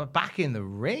comms, but back in the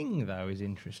ring, though, is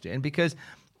interesting because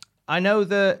I know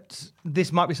that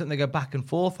this might be something they go back and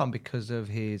forth on because of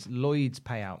his Lloyd's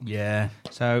payout. Yeah.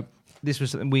 So this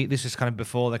was something this was kind of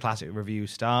before the Classic review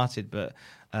started, but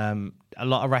a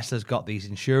lot of wrestlers got these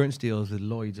insurance deals with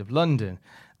Lloyd's of London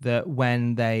that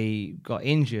when they got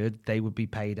injured, they would be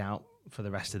paid out for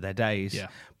the rest of their days,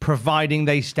 providing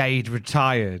they stayed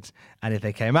retired. And if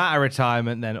they came out of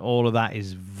retirement, then all of that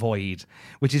is void,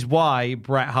 which is why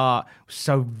Bret Hart was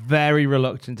so very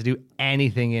reluctant to do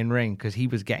anything in ring because he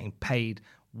was getting paid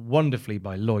wonderfully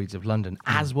by Lloyd's of London,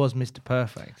 as was Mr.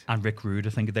 Perfect. And Rick Rude, I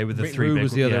think they were the Rick three Rude big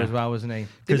was the other yeah. as well, wasn't he?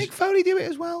 Did Mick Foley do it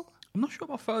as well? I'm not sure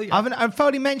about Foley.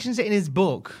 Foley mentions it in his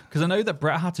book. Because I know that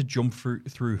Bret had to jump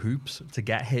through hoops to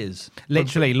get his.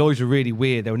 Literally, Lloyd's were really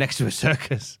weird. They were next to a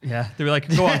circus. Yeah, they were like,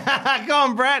 go on. Go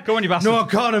on, Bret. Go on, you bastard. No, I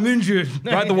can't. I'm injured.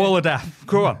 Right the wall of death.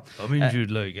 Go on. I'm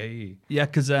injured, like, hey. Yeah,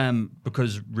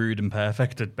 because Rude and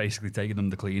Perfect had basically taken them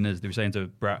the cleaners. They were saying to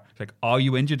Bret, like, are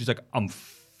you injured? He's like, I'm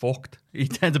fucked. He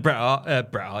turned to Bret Hart,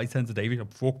 he turned to Davey, I'm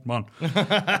fucked, man.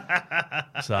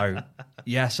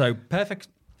 So Perfect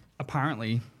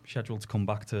apparently scheduled to come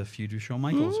back to feud with Shawn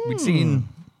Michaels. We'd seen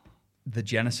the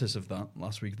genesis of that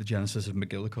last week, the genesis of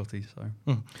McGillicuddy. So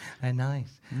They're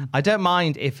nice. I don't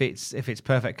mind if it's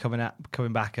Perfect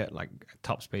coming back at like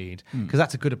top speed because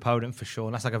that's a good opponent for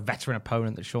Shawn. That's like a veteran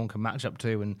opponent that Shawn can match up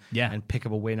to and pick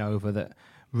up a win over that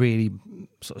really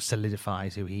sort of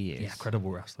solidifies who he is. Yeah,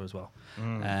 credible wrestler as well.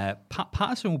 Pat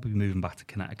Patterson will be moving back to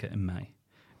Connecticut in May.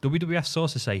 WWF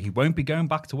sources say he won't be going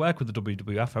back to work with the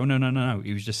WWF. Oh, no.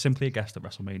 He was just simply a guest at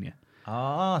WrestleMania.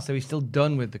 Ah, so he's still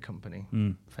done with the company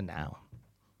for now.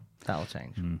 That'll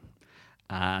change.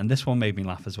 And this one made me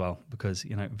laugh as well because,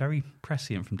 very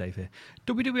prescient from Dave here.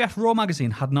 WWF Raw magazine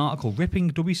had an article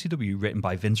ripping WCW written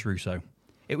by Vince Russo.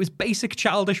 It was basic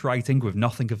childish writing with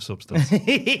nothing of substance. And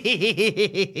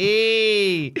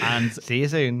see you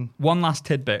soon. One last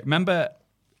tidbit. Remember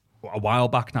a while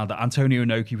back now that Antonio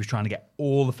Inoki was trying to get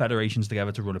all the federations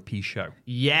together to run a peace show.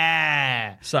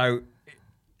 Yeah. So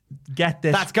get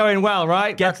this. That's going well,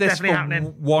 right? Get That's this definitely for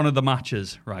happening. one of the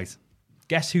matches, right?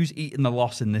 Guess who's eating the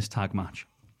loss in this tag match?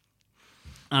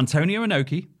 Antonio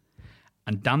Inoki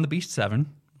and Dan the Beast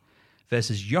 7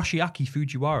 versus Yoshiaki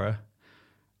Fujiwara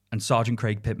and Sergeant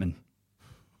Craig Pittman.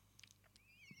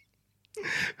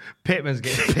 Pittman's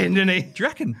getting pinned, isn't he? Do you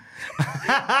reckon?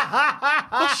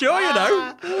 Not sure,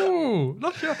 Ooh,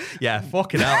 not sure. Yeah,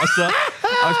 fucking hell.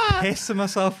 I was pissing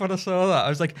myself when I saw that. I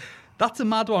was like, that's a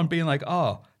mad one, being like,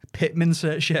 Pittman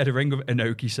shared a ring with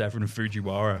Inoki, Severin, and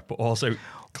Fujiwara, but also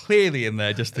clearly in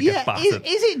there just to get battered.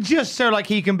 Is it just so like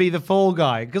he can be the fall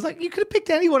guy? Because like you could have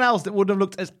picked anyone else that wouldn't have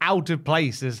looked as out of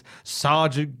place as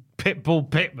Sergeant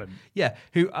Pitbull Pittman. Yeah,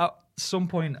 who at some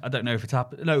point, I don't know if it's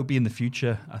happened, no, it'll be in the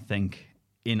future, I think,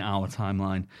 in our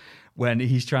timeline, when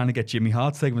he's trying to get Jimmy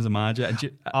Hart to take him as a manager. And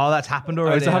that's happened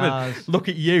already. Look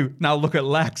at you, now look at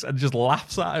Lex, and just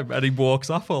laughs at him, and he walks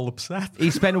off all upset.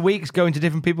 He spent weeks going to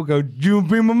different people, go, do you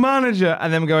be my manager?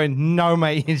 And them going, no,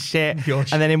 mate, he's shit.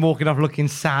 Gosh. And then him walking off looking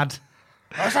sad.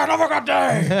 That's another good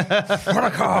day. What a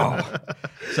call.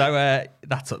 So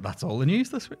that's all the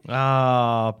news this week.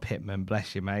 Oh, Pittman,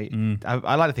 bless you, mate.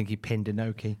 I like to think he pinned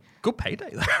Inoki. Good payday,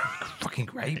 though. Fucking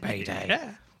great payday.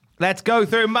 Yeah. Let's go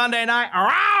through Monday night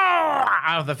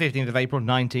of the 15th of April,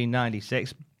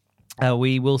 1996.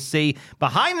 We will see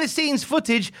behind-the-scenes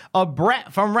footage of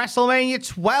Bret from WrestleMania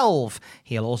 12.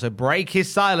 He'll also break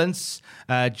his silence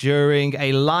during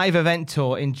a live event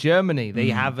tour in Germany. They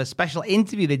have a special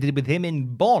interview they did with him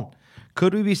in Bonn.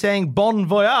 Could we be saying bon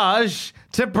voyage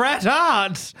to Bret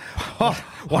Hart? Oh,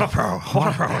 what a pro. What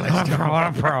a pro. What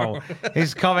a pro.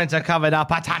 His comments are covered up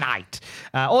tonight.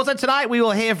 Also tonight, we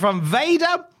will hear from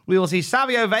Vader. We will see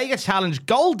Savio Vega challenge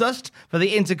Goldust for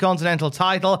the Intercontinental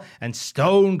title, and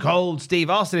Stone Cold Steve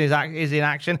Austin is in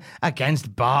action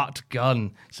against Bart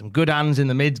Gunn. Some good hands in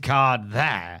the mid-card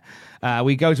there.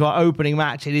 We go to our opening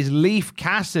match. It is Leif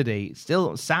Cassidy,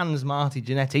 still sans Marty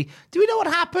Jannetty. Do we know what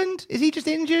happened? Is he just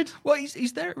injured? Well,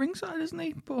 he's there at ringside, isn't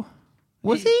he? But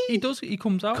was he? He does. He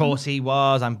comes out. Of course he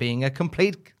was. I'm being a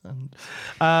complete...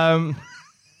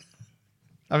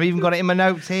 I've even got it in my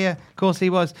notes here. Of course he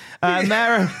was.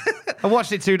 Mero, I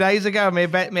watched it 2 days ago. My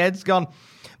head's gone.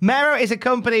 Mero is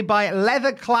accompanied by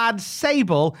leather-clad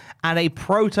Sable and a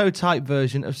prototype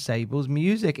version of Sable's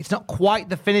music. It's not quite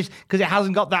the finish because it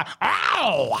hasn't got that...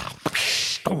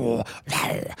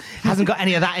 hasn't got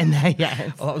any of that in there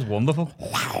yet. Oh, that was wonderful.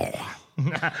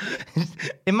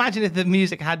 Imagine if the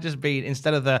music had just been,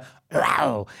 instead of the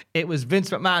wow, it was Vince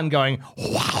McMahon going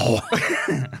wow.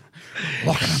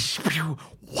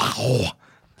 Wow.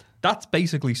 That's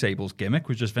basically Sable's gimmick,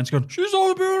 was just Vince going, she's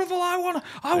so beautiful, I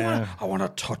wanna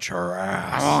touch her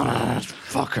ass. I wanna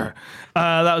fuck her.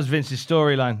 That was Vince's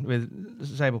storyline with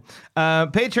Sable.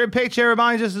 Picture in Picture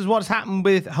reminds us of what's happened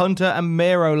with Hunter and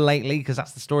Miro lately, because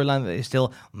that's the storyline that is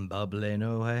still bubbling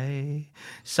away.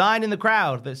 Sign in the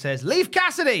crowd that says, Leif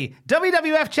Cassidy,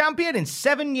 WWF champion in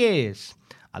 7 years.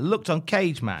 I looked on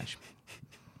Cage Match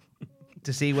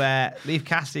to see where Leif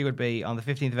Cassidy would be on the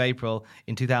 15th of April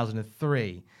in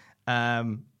 2003.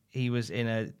 He was in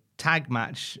a tag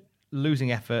match,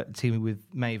 losing effort, teaming with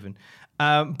Maven.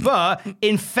 But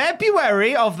in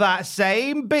February of that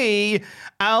same B,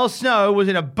 Al Snow was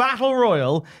in a battle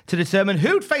royal to determine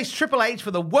who'd face Triple H for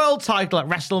the world title at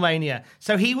WrestleMania.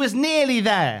 So he was nearly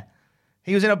there.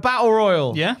 He was in a battle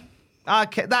royal. Yeah.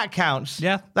 That counts.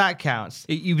 Yeah. That counts.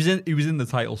 He was in the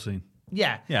title scene.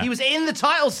 Yeah, Yeah. He was in the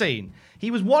title scene. He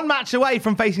was one match away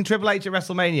from facing Triple H at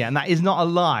WrestleMania, and that is not a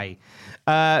lie.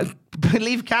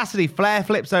 Leif Cassidy flare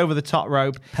flips over the top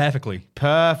rope.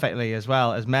 Perfectly as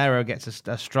well, as Mero gets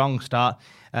a strong start.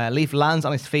 Leif lands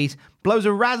on his feet, blows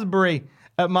a raspberry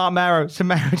at Mark Mero, so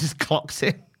Mero just clocks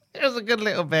him. It was a good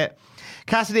little bit.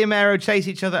 Cassidy and Mero chase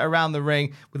each other around the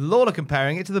ring, with Lawler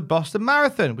comparing it to the Boston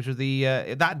Marathon, which was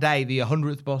that day, the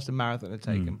 100th Boston Marathon had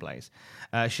taken place.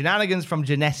 Shenanigans from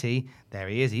Jannetty. There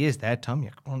he is there, Tom.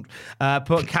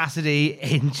 Put Cassidy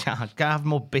in charge. Gotta have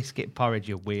more biscuit porridge,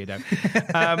 you weirdo.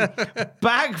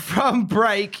 Back from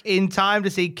break in time to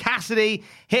see Cassidy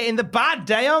hitting the bad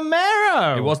day on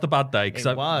Mero. It was the bad day. It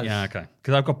was. Yeah, okay.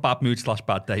 Because I've got bad mood /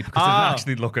 bad day because I didn't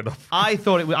actually look it up. I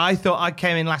thought I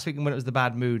came in last week when it was the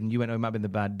bad mood, and you went, oh, it might have been the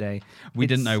bad day. We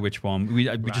didn't know which one. We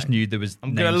just knew there was.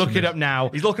 I'm going to look it up now.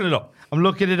 He's looking it up. I'm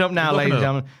looking it up now, ladies and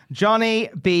gentlemen. Johnny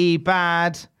B.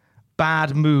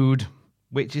 Bad mood.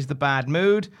 Which is the bad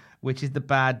mood? Which is the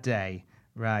bad day?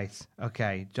 Right.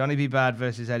 Okay. Johnny B. Bad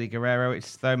versus Eddie Guerrero.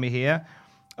 It's thrown me here.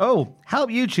 Oh, help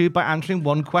YouTube by answering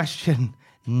one question.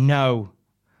 No.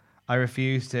 I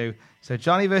refuse to. So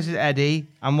Johnny versus Eddie.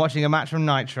 I'm watching a match from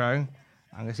Nitro.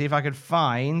 I'm going to see if I can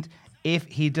find if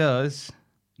he does.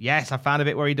 Yes, I found a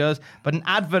bit where he does. But an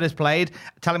advert is played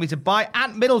telling me to buy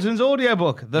Ant Middleton's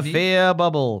audiobook, The Fear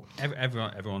Bubble.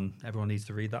 Everyone needs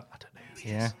to read that. I don't know.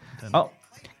 Yeah. Oh,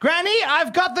 Granny,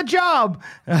 I've got the job.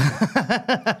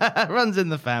 Runs in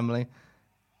the family.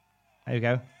 There you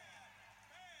go.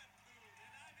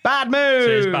 Bad mood.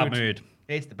 So it's bad mood.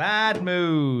 It's the bad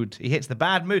mood. He hits the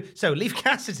bad mood. So Leif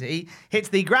Cassidy hits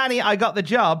the Granny, I got the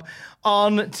job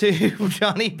on to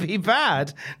Johnny B.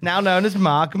 Bad, now known as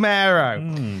Mark Mero.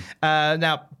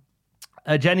 Now,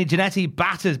 Jannetty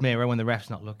batters Mero when the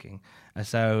ref's not looking.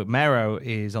 So Mero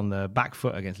is on the back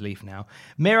foot against Leif now.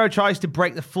 Mero tries to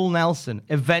break the full Nelson.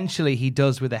 Eventually, he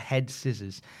does with a head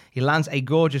scissors. He lands a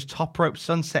gorgeous top rope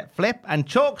sunset flip and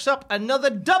chalks up another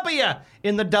W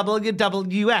in the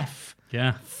WWF.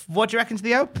 Yeah. What do you reckon to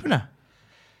the opener?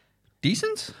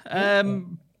 Decent.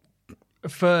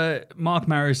 For Mark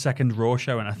Mero's second Raw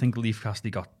show, and I think Leif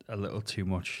Cassidy got a little too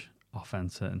much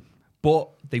offense in. But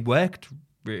they worked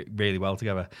really well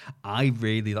together. I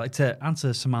really like to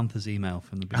answer Samantha's email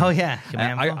from the beginning. Oh, yeah.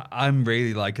 I'm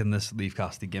really liking this Leif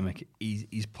Cassidy gimmick.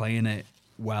 He's playing it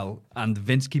well, and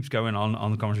Vince keeps going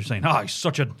on the commentary saying, "Oh, he's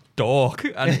such a dork,"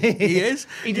 and he is.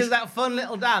 He does that fun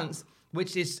little dance,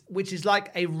 which is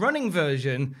like a running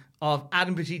version of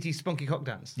Adam Pagitti's Spunky Cock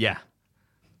Dance. Yeah.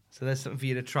 So there's something for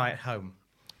you to try at home.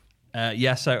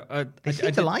 So They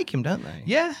seem to like him, don't they?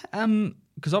 Yeah,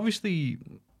 because obviously,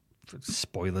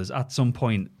 spoilers, at some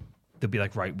point, they'll be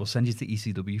like, right, we'll send you to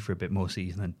ECW for a bit more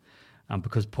seasoning. And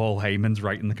because Paul Heyman's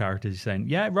writing the characters, he's saying,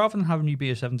 yeah, rather than having you be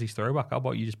a 70s throwback, how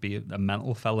about you just be a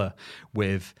mental fella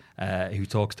with who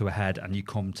talks to a head and you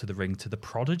come to the ring to the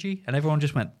Prodigy? And everyone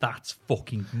just went, that's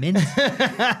fucking mint. Was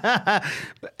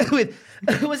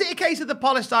it a case of the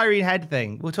polystyrene head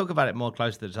thing? We'll talk about it more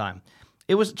close to the time.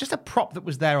 It was just a prop that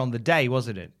was there on the day,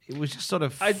 wasn't it? It was just sort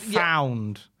of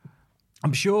found.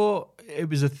 I'm sure it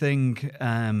was a thing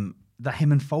that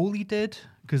him and Foley did.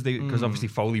 Because obviously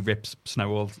Foley rips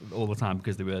Snow all the time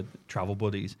because they were travel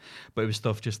buddies. But it was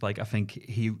stuff just like, I think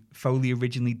Foley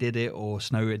originally did it, or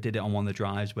Snow did it on one of the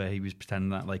drives where he was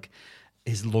pretending that like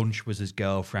his lunch was his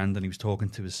girlfriend and he was talking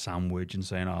to his sandwich and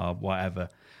saying, oh, whatever.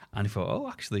 And he thought, oh,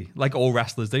 actually, like all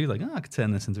wrestlers do, like, oh, I could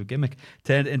turn this into a gimmick.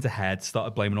 Turned it into head,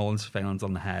 started blaming all his failings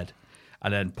on the head.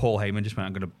 And then Paul Heyman just went,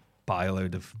 I'm going to buy a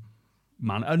load of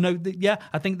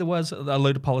I think there was a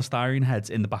load of polystyrene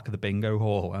heads in the back of the bingo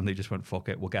hall, and they just went, fuck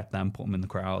it, we'll get them, put them in the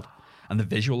crowd. And the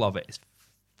visual of it is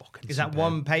fucking Is that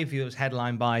one pay-per-view that was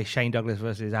headlined by Shane Douglas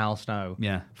versus Al Snow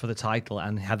for the title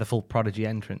and had the full Prodigy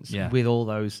entrance with all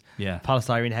those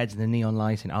polystyrene heads and the neon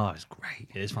lighting? Oh, it was great.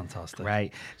 It is fantastic.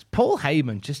 Great. Paul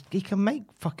Heyman, he can make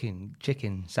fucking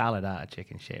chicken salad out of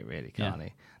chicken shit, really, can't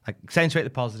he? Like, accentuate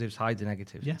the positives, hide the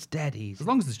negatives. Yeah. It's dead easy. As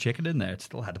long as there's chicken in there, it's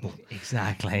still edible.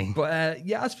 Exactly. But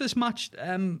as for this match,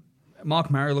 Mark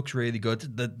Merrow looks really good.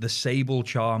 The Sable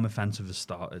Charm offensive has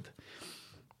started.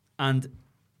 And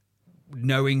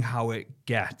knowing how it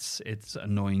gets, it's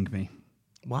annoying me.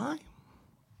 Why?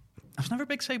 I was never a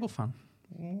big Sable fan.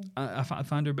 I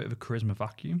find her a bit of a charisma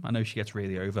vacuum. I know she gets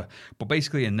really over. But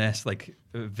basically in this, like,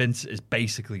 Vince is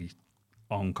basically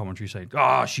on commentary saying,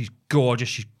 oh, she's gorgeous,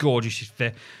 she's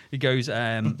fit. He goes,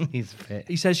 he's fit.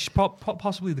 He says she's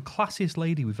possibly the classiest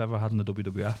lady we've ever had in the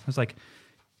WWF. I was like,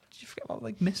 did you forget about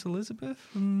like Miss Elizabeth?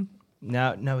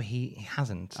 No, he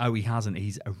hasn't. Oh, he hasn't.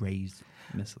 He's erased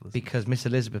Miss Elizabeth. Because Miss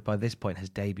Elizabeth by this point has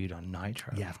debuted on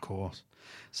Nitro. Yeah, of course.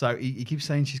 So he keeps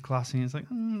saying she's classy, and it's like,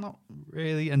 not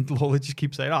really. And Lola just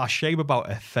keeps saying, shame about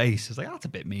her face. It's like, that's a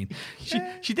bit mean.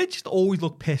 She did just always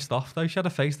look pissed off, though. She had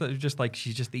a face that was just like,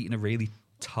 she's just eating a really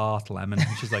tart lemon.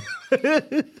 And she's like,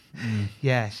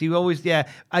 Yeah, she always, I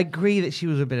agree that she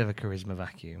was a bit of a charisma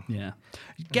vacuum. Yeah.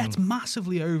 Gets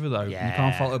massively over, though. Yeah. You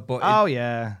can't follow it. But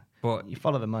But you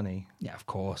follow the money. Yeah, of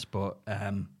course. But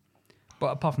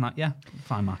apart from that,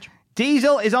 fine match.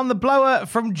 Diesel is on the blower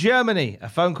from Germany. A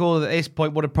phone call at this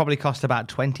point would have probably cost about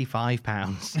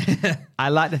 £25. I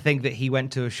like to think that he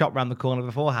went to a shop round the corner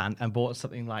beforehand and bought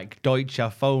something like Deutsche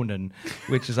Phonen,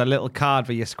 which is a little card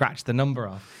where you scratch the number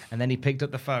off. And then he picked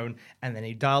up the phone and then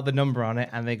he dialed the number on it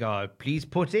and they go, please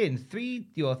put in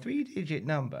your 3-digit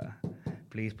number.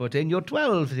 Please put in your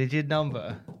 12-digit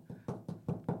number.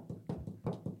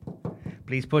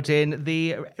 Please put in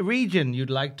the region you'd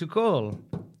like to call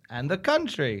and the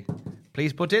country.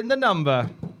 Please put in the number.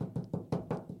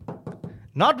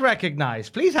 Not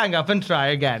recognized. Please hang up and try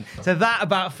again. So that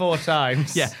about 4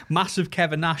 times. Yeah, massive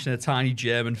Kevin Nash in a tiny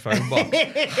German phone box.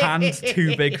 Hands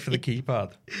too big for the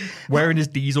keypad. Wearing his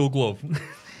Diesel glove.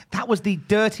 That was the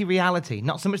dirty reality.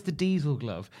 Not so much the Diesel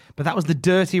glove, but that was the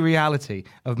dirty reality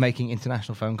of making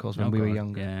international phone calls when we were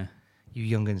younger. Yeah.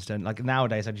 You youngins don't. Like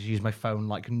nowadays, I just use my phone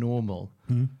like normal.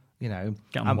 You know,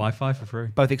 get on the Wi-Fi for free.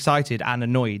 Both excited and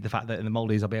annoyed the fact that in the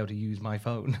Maldives I'll be able to use my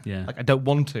phone. Yeah. Like I don't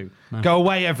want to. No. Go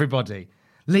away, everybody.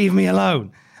 Leave me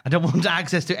alone. I don't want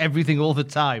access to everything all the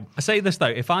time. I say this though,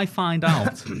 if I find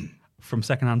out from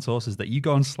secondhand sources that you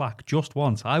go on Slack just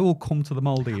once, I will come to the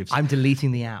Maldives. I'm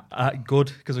deleting the app.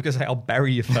 Good, because I'm going to say I'll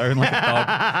bury your phone like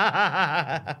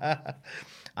a dog.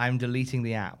 I'm deleting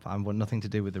the app. I want nothing to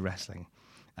do with the wrestling.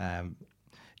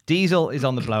 Diesel is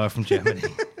on the blower from Germany.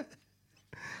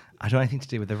 I don't want anything to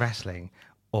do with the wrestling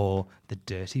or the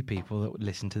dirty people that would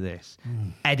listen to this.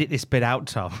 Edit this bit out,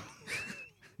 Tom.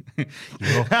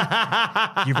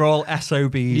 You're all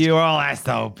SOBs. You're all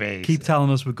SOBs. Keep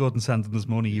telling us we're good and sending us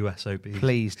money, you SOBs.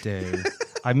 Please do.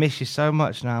 I miss you so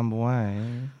much now I'm away.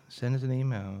 Send us an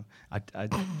email. I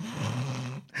don't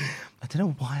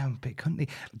know why I'm a bit cunty.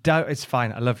 It's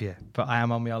fine. I love you, but I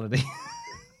am on my holiday.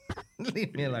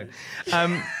 Leave me alone.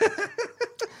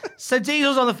 So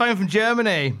Diesel's on the phone from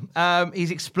Germany. He's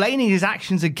explaining his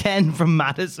actions again from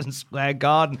Madison Square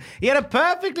Garden. He had a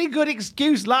perfectly good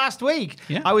excuse last week.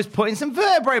 Yeah. I was putting some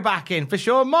vertebrae back in for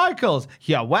Shawn Michaels.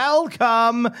 You're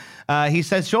welcome. He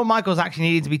says Shawn Michaels actually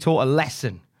needed to be taught a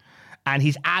lesson. And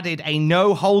he's added a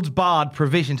no-holds-barred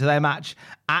provision to their match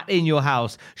at In Your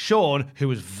House. Shawn, who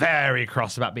was very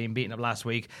cross about being beaten up last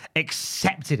week,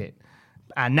 accepted it.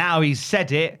 And now he's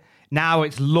said it. Now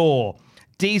it's law.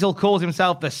 Diesel calls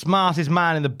himself the smartest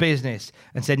man in the business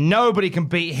and said nobody can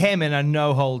beat him in a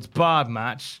no-holds-barred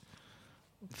match.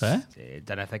 Fair.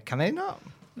 Don't know if they can they not.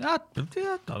 I don't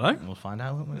know. We'll find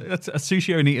out, won't we? That's a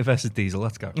Sushi Onita versus Diesel.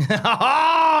 Let's go.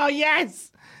 Oh,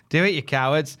 yes! Do it, you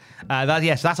cowards.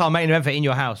 That's our main event for In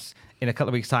Your House in a couple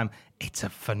of weeks' time. It's a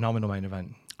phenomenal main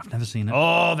event. I've never seen it.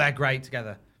 Oh, they're great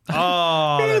together.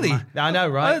 Oh, Really? I know,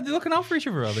 right? They're looking out for each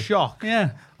other, are they? Shock.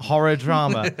 Yeah. Horror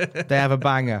drama. They have a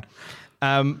banger.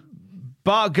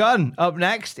 Bart Gunn up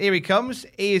next. Here he comes.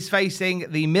 He is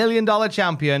facing the $1 million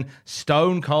champion,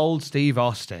 Stone Cold Steve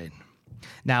Austin.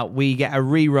 Now, we get a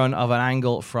rerun of an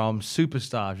angle from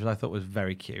Superstars, which I thought was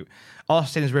very cute.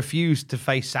 Austin has refused to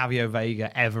face Savio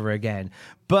Vega ever again,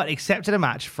 but accepted a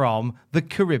match from the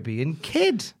Caribbean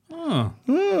Kid. Oh.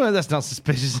 That's not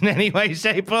suspicious in any way,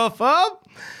 shape, or form.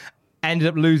 Ended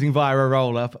up losing via a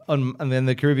roll-up, and then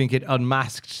the Caribbean Kid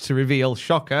unmasked to reveal,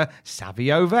 shocker,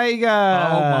 Savio Vega.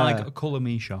 Oh, my God. Colour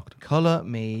me shocked. Colour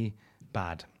me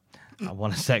bad. I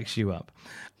want to sex you up.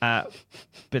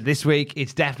 But this week,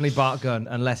 it's definitely Bart Gunn,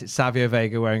 unless it's Savio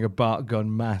Vega wearing a Bart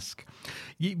Gunn mask.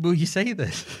 You say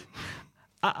this?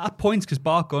 At points, because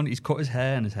Bart Gunn, he's cut his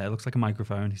hair, and his hair looks like a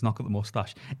microphone. He's not got the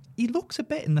moustache. He looks a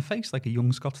bit in the face like a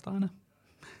young Scott Steiner.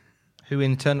 Who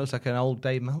in turn looks like an old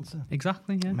Dave Meltzer.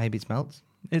 Exactly, yeah. Maybe it's Meltz.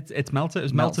 It's Meltzer. It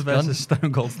was Meltz Meltzer versus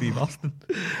Stone Cold Steve Austin.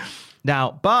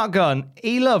 Now, Bart Gunn,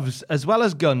 he loves, as well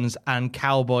as guns and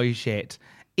cowboy shit,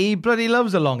 he bloody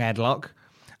loves a long headlock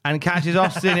and catches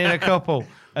Austin in a couple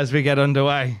as we get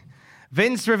underway.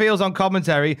 Vince reveals on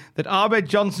commentary that Ahmed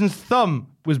Johnson's thumb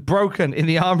was broken in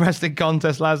the arm wrestling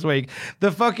contest last week.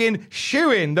 The fucking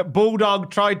shoe-in that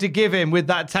Bulldog tried to give him with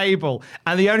that table,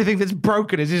 and the only thing that's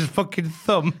broken is his fucking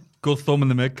thumb. Good thumb in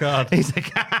the mid-card. He's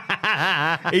like,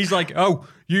 He's like, oh,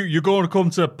 you're going to come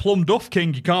to Plum Duff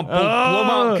King. You can't pull Plum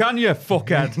out, can you,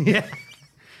 fuckhead? yeah.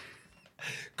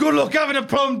 Good luck having a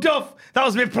plum duff. That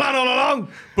was my plan all along.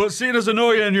 But seeing as I know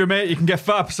you and your mate, you can get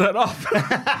 5% off.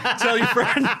 Tell your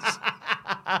friends.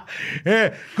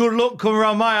 Yeah, good luck coming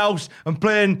around my house and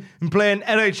playing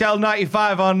NHL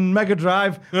 95 on Mega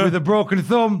Drive with a broken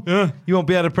thumb. Yeah. You won't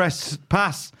be able to press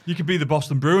pass. You could be the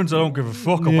Boston Bruins. I don't give a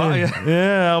fuck about you.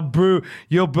 Yeah, I'll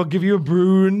give you a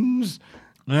Bruins.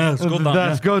 Yeah,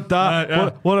 that's good. That's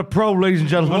good. What a pro, ladies and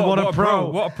gentlemen. What a pro.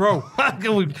 What a pro.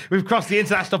 We've crossed the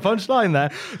international punchline there.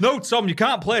 No, Tom, you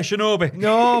can't play Shinobi.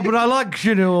 No, but I like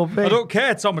Shinobi. I don't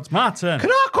care, Tom. It's my turn.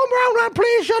 Can I come round and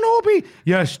play Shinobi?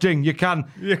 Yes, Sting, you can.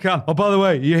 You can. Oh, by the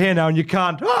way, you're here now and you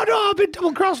can't. Oh, no, I've been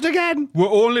double-crossed again. We're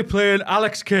only playing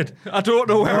Alex Kidd. I don't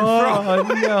know where I'm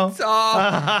from. No.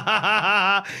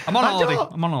 I'm on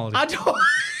holiday. I don't...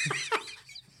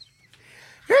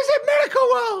 Is it Miracle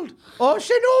World or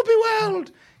Shinobi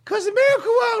World? Because the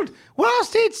Miracle World,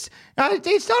 whilst it's not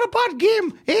a bad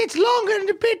game, it's long and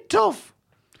a bit tough.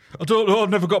 I don't know. I've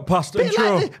never got past the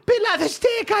intro. Bit like the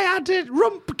steak I had at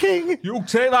Rump King. You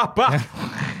take that back.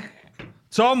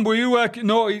 Tom, were you working?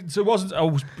 No, it wasn't. Oh,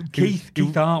 it was Keith.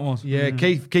 Keith Hart was. Yeah,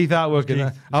 Keith Hart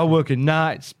working. I work in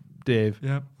nights, Dave.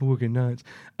 Yeah, I work in nights.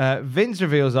 Vince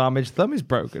reveals Armid's thumb is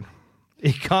broken.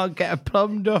 He can't get a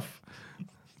plum duff.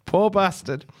 Poor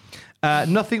bastard.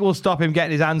 Nothing will stop him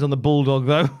getting his hands on the Bulldog,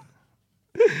 though,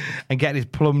 and getting his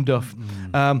plum duff.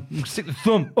 Stick the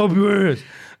thumb up your ears.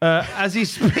 As he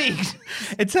speaks...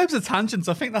 In terms of tangents,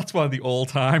 I think that's one of the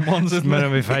all-time ones, isn't One it?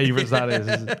 of my favourites, that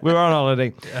is. We're on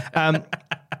holiday.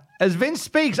 As Vince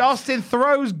speaks, Austin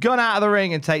throws Gunn out of the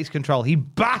ring and takes control. He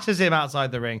batters him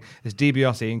outside the ring as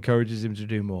DiBiase encourages him to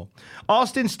do more.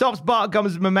 Austin stops Bart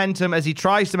Gunn's momentum as he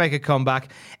tries to make a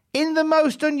comeback in the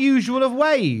most unusual of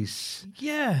ways.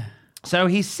 Yeah. So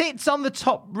he sits on the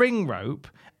top ring rope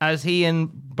as he and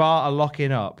Bart are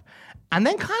locking up, and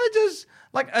then kind of does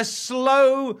like a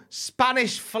slow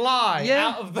Spanish fly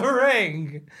out of the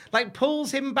ring, like pulls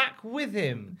him back with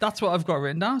him. That's what I've got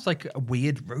written down. It's like a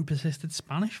weird rope-assisted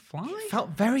Spanish fly. It felt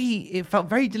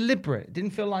very deliberate. It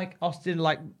didn't feel like Austin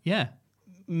Yeah.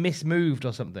 mismoved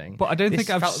or something. But I don't think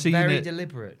I've seen very it.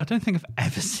 deliberate. I don't think I've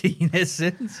ever seen it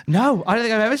since. No, I don't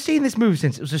think I've ever seen this move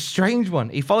since. It was a strange one.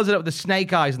 He follows it up with the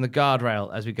snake eyes and the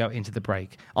guardrail as we go into the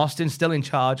break. Austin's still in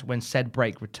charge when said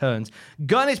break returns.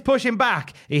 Gunn is pushing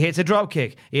back. He hits a drop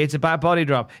kick. He hits a back body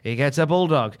drop. He gets a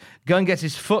bulldog. Gunn gets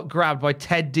his foot grabbed by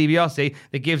Ted DiBiase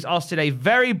that gives Austin a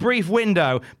very brief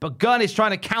window, but Gunn is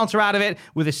trying to counter out of it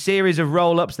with a series of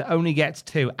roll-ups that only gets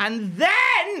two. And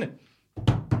then...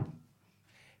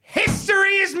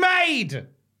 history is made!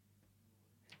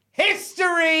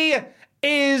 History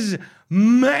is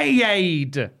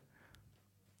made! Let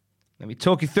me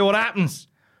talk you through what happens.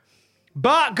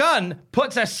 Bart Gunn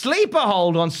puts a sleeper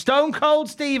hold on Stone Cold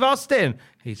Steve Austin.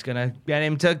 He's going to get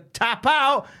him to tap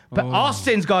out, but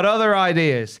Austin's got other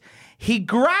ideas. He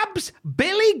grabs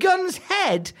Billy Gunn's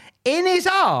head in his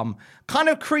arm, kind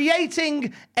of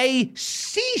creating a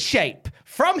C shape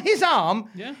from his arm.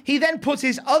 Yeah. He then puts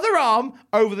his other arm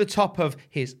over the top of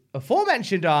his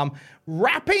aforementioned arm,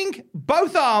 wrapping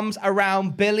both arms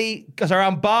around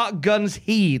Bart Gunn's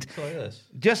head. Like this.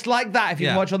 Just like that, if you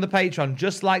can watch on the Patreon,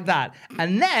 just like that.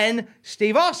 And then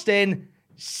Steve Austin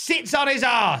sits on his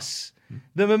ass.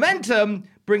 The momentum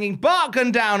bringing Bart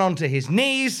Gunn down onto his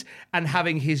knees and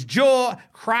having his jaw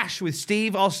crash with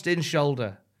Steve Austin's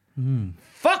shoulder.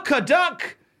 Fuck a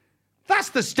duck! That's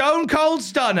the Stone Cold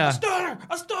Stunner. A Stone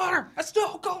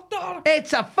Cold Stunner.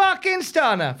 It's a fucking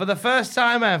stunner for the first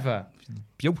time ever.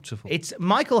 Beautiful. It's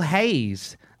Michael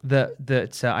Hayes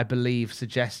that I believe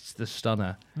suggests the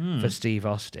stunner for Steve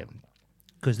Austin.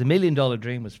 Because the $1 Million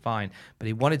Dream was fine, but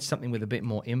he wanted something with a bit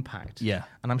more impact. Yeah.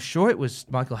 And I'm sure it was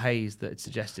Michael Hayes that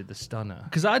suggested the stunner.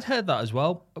 Because I'd heard that as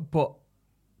well. But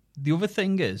the other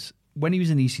thing is, when he was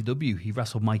in ECW, he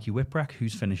wrestled Mikey Whipwreck,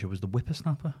 whose finisher was the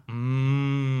Whippersnapper.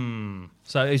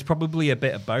 So it's probably a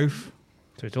bit of both.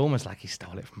 So it's almost like he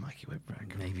stole it from Mikey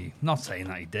Whipwreck. Maybe. Not saying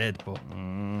that he did,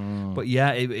 but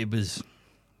yeah, it was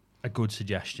a good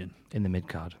suggestion. In the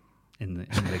mid-card. In the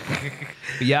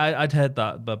but yeah, I'd heard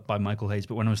that by Michael Hayes,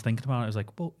 but when I was thinking about it, I was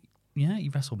like, well, yeah, he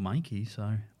wrestled Mikey,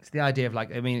 so... It's the idea of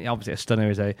obviously a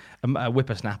stunner is a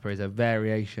whippersnapper is a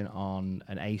variation on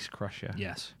an ace crusher.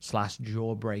 Yes. /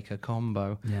 jawbreaker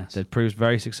combo. Yes. That proves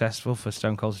very successful for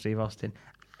Stone Cold Steve Austin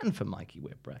and for Mikey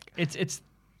Whipwreck. It's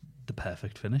the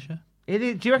perfect finisher. It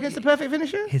is. Do you reckon it's the perfect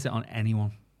finisher? Hits it on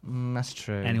anyone. That's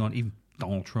true. Anyone, even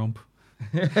Donald Trump.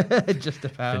 Just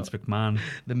about. Vince McMahon.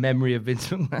 The memory of Vince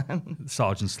McMahon.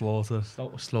 Sergeant Slaughter.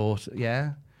 Slaughter,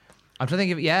 yeah. I'm trying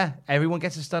to think of, everyone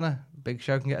gets a stunner. Big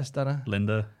Show can get a stunner.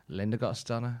 Linda got a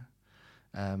stunner.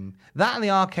 That and the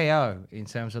RKO in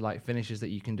terms of like finishes that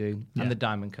you can do, and the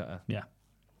Diamond Cutter. Yeah.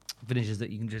 Finishes that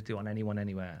you can just do on anyone,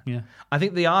 anywhere. Yeah. I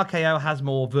think the RKO has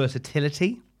more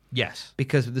versatility. Yes.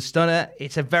 Because the stunner,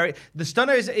 the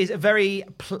stunner is a very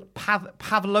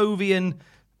Pavlovian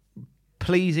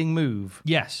pleasing move.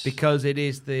 Yes. Because it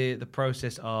is the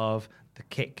process of the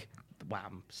kick, the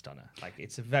wham, stunner. Like,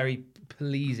 it's a very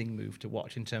pleasing move to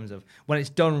watch in terms of when it's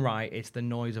done right, it's the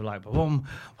noise of like, boom,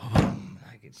 boom,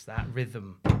 like it's that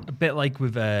rhythm. A bit like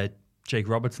with Jake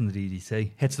Roberts in the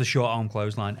DDT. Hits the short arm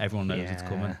clothesline, everyone knows it's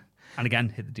coming. And again,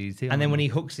 hit the DDT. And then when he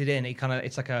hooks it in,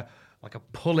 it's like a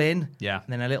pull in. Yeah.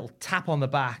 And then a little tap on the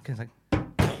back. And it's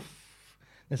like,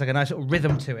 there's like a nice little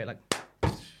rhythm to it. Like,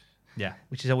 yeah.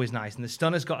 Which is always nice. And the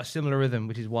stunner's got a similar rhythm,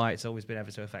 which is why it's always been ever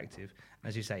so effective.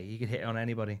 As you say, you can hit it on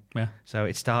anybody. Yeah. So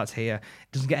it starts here.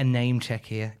 It doesn't get a name check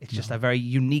here. It's just a very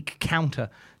unique counter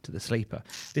to the sleeper.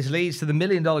 This leads to the $1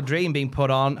 Million Dream being put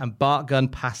on and Bart Gunn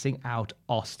passing out.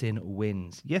 Austin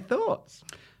wins. Your thoughts?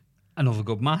 Another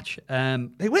good match.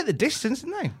 They went the distance,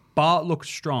 didn't they? Bart looked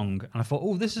strong, and I thought,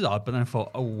 oh, this is odd. But then I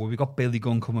thought, oh, well, we got Billy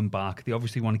Gunn coming back. They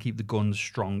obviously want to keep the Guns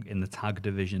strong in the tag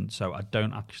division, so I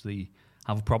don't actually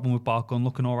have a problem with Bart Gunn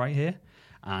looking all right here.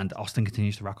 And Austin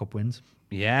continues to rack up wins.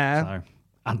 Yeah. So,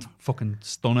 and fucking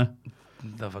stunner.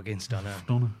 The fucking stunner.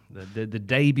 Stunner. The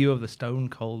debut of the Stone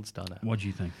Cold Stunner. What do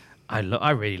you think?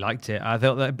 I really liked it. I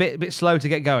thought that a bit slow to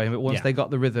get going, but once they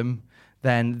got the rhythm,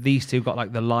 then these two got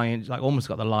like almost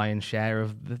got the lion's share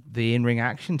of the in-ring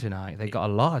action tonight. They got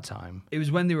a lot of time. It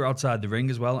was when they were outside the ring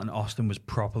as well, and Austin was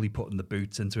properly putting the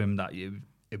boots into him that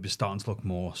it was starting to look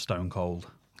more Stone Cold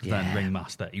than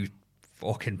Ringmaster. He was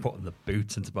fucking putting the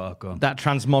boots into Bart Gunn. That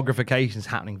transmogrification is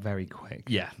happening very quick.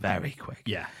 Yeah. Very quick.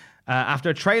 Yeah. After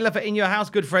a trailer for In Your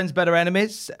House, Good Friends, Better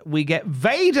Enemies, we get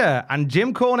Vader and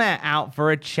Jim Cornette out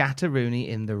for a chatteroony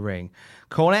in the ring.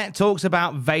 Cornette talks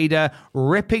about Vader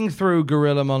ripping through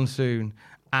Gorilla Monsoon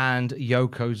and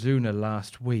Yokozuna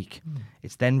last week.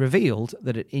 It's then revealed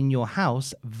that at In Your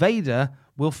House, Vader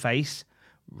will face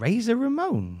Razor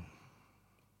Ramon.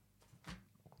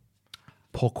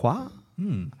 Pourquoi?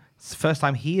 It's the first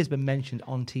time he has been mentioned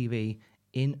on TV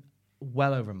in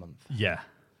well over a month. Yeah.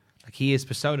 Like, he is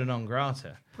persona non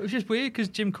grata. It was just weird because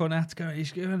Jim Cornette's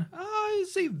he's going, oh, you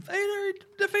see, Vader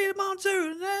defeated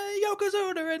Monsoon,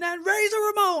 Yokozuna, and then Razor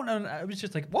Ramon. And I was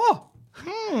just like, what?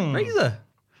 Razor?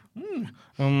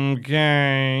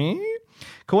 Okay.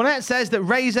 Cornette says that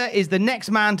Razor is the next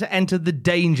man to enter the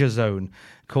danger zone.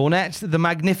 Cornette, the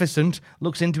Magnificent,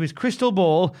 looks into his crystal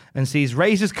ball and sees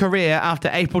Razor's career after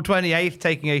April 28th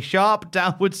taking a sharp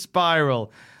downward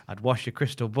spiral. I'd wash your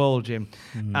crystal ball, Jim.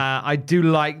 I do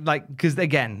like, because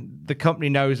again, the company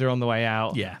knows they're on the way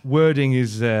out. Yeah. Wording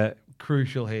is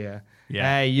crucial here.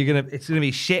 Yeah. Hey, it's gonna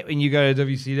be shit when you go to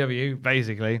WCW,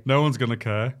 basically. No one's going to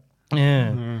care.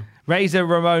 Yeah. Razor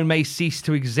Ramon may cease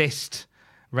to exist.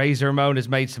 Razor Ramon has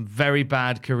made some very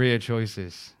bad career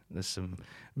choices. There's some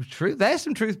truth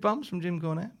bombs from Jim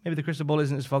Cornette. Maybe the crystal ball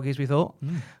isn't as foggy as we thought.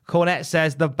 Cornette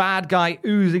says the bad guy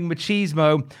oozing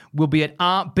machismo will be at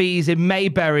Art B's in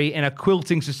Mayberry in a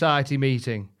Quilting Society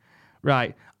meeting.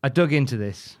 Right. I dug into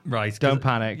this. Right. Don't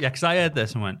panic. Yeah, because I heard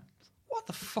this and went, what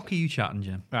the fuck are you chatting,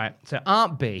 Jim? Right. So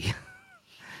Art B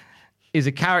is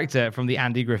a character from the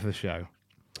Andy Griffith Show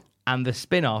and the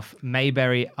spin-off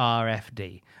Mayberry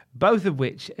RFD, both of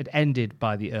which had ended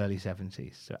by the early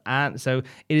 70s. So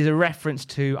it is a reference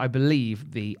to, I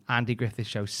believe, the Andy Griffith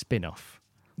Show spin-off.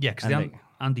 Yeah, because the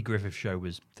Andy Griffith Show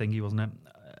was thingy, wasn't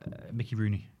it? Mickey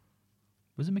Rooney.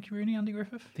 Was it Mickey Rooney, Andy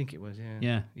Griffith? I think it was,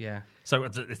 yeah. Yeah. So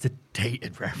it's a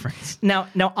dated reference. Now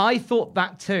I thought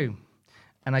that too.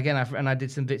 And again, I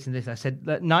did some bits in this. I said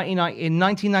that in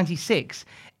 1996,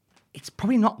 it's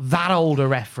probably not that old a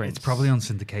reference. It's probably on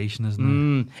syndication,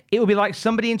 isn't it? It would be like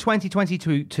somebody in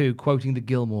 2022 quoting the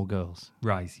Gilmore Girls.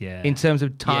 Right, yeah. In terms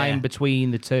of time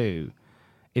between the two.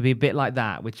 It'd be a bit like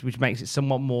that, which makes it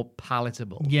somewhat more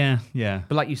palatable. Yeah, yeah.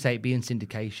 But like you say, it'd be in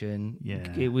syndication.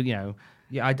 Yeah. It would,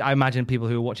 I imagine people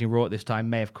who were watching Raw at this time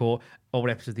may have caught old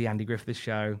episodes of the Andy Griffith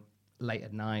Show late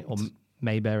at night or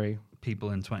Mayberry.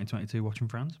 People in 2022 watching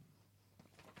Friends.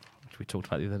 Which we talked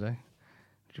about the other day.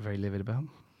 Which you're very livid about.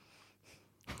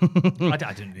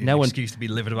 I didn't need an excuse to be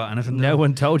livid about anything. No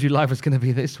one told you life was going to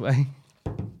be this way.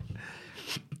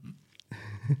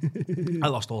 I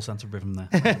lost all sense of rhythm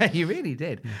there. You really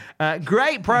did.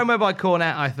 Great promo by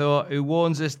Cornette, I thought, who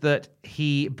warns us that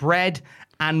he bred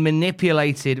and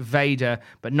manipulated Vader,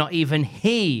 but not even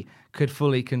he could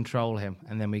fully control him.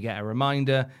 And then we get a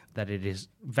reminder that it is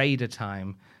Vader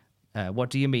time. What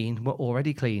do you mean? We're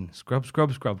already clean. Scrub,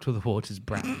 scrub, scrub till the water's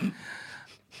brown.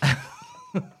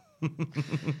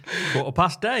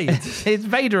 8:15. It's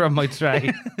Vader on my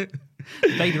tray.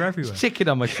 Vader everywhere. Chicken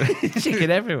on my tray.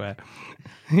 Chicken everywhere.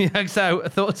 Yeah, so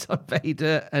thoughts on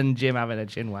Vader and Jim having a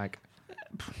chinwag?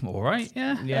 All right,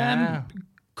 yeah. Yeah.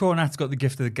 Cornette's got the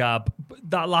gift of the gab. But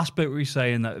that last bit where he's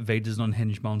saying that Vader's an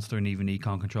unhinged monster and even he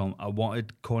can't control him, I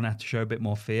wanted Cornette to show a bit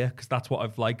more fear because that's what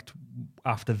I've liked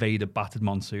after Vader battered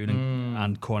Monsoon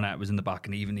and Cornette was in the back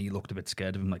and even he looked a bit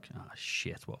scared of him, like,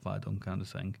 shit, what have I done kind of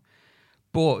thing.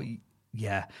 But,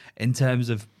 yeah, in terms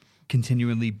of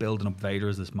continually building up Vader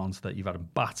as this monster, you've had him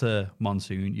batter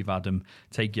Monsoon, you've had him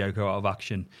take Yoko out of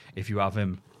action. If you have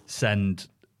him send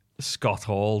Scott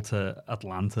Hall to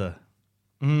Atlanta,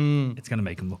 it's going to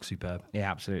make him look superb.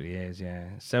 Yeah, absolutely is, yeah.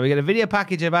 So we get a video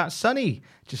package about Sunny.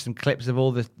 Just some clips of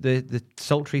all the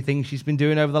sultry things she's been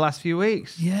doing over the last few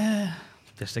weeks. Yeah.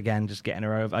 Just getting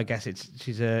her over. I guess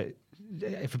she's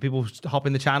for people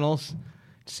hopping the channels,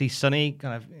 to see Sunny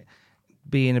kind of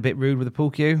being a bit rude with the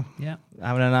pool cue. Yeah.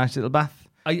 Having a nice little bath.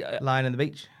 Lying on the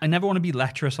beach. I never want to be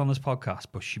lecherous on this podcast,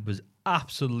 but she was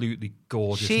absolutely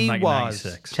gorgeous she in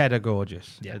 1996. Was cheddar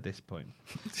gorgeous at this point.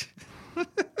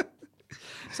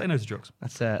 Say no to drugs.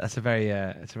 That's a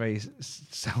very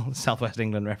Southwest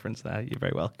England reference there. You're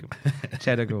very welcome.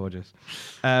 Cheddar gorgeous.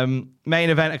 Main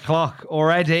event o'clock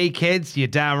already, kids. You're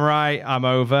damn right. I'm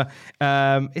over.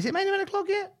 Is it main event o'clock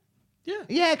yet?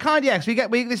 Yeah, kind of. Yeah,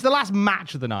 because this is the last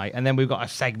match of the night, and then we've got a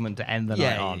segment to end the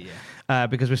night on.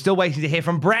 Because we're still waiting to hear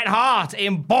from Bret Hart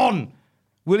in Bonn.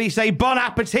 Will he say bon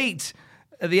appetit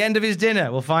at the end of his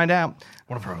dinner? We'll find out.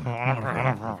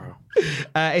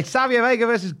 It's Savio Vega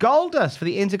versus Goldust for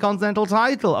the Intercontinental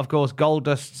title. Of course,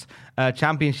 Goldust's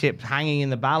championship hanging in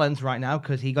the balance right now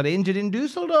because he got injured in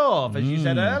Dusseldorf, as you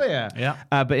said earlier. Yeah.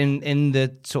 But in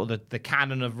the sort of the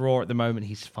canon of Raw at the moment,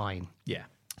 he's fine. Yeah.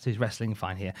 So he's wrestling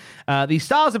fine here. The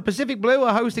stars of Pacific Blue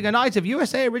are hosting a night of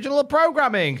USA original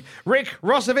programming. Rick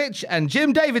Rossovich and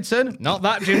Jim Davidson, not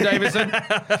that Jim Davidson,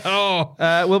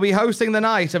 will be hosting the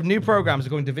night of new programs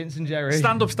according to Vince and Jerry.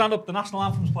 Stand up. The national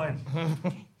anthem's playing.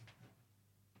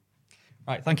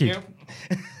 Right, thank you.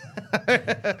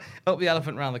 Up the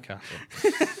elephant round the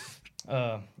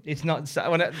castle. It's not...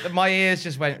 my ears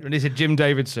just went, when he said Jim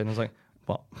Davidson, I was like,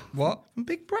 What? From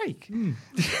Big Break.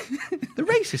 The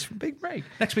racist from Big Break.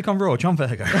 Next week on Raw, John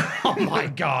Virgo. Oh, my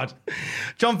God.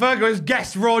 John Virgo is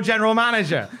guest Raw general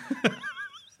manager.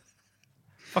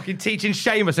 Fucking teaching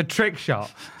Sheamus a trick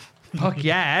shot. Fuck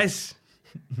yes.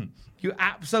 You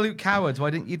absolute cowards. Why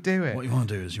didn't you do it? What you want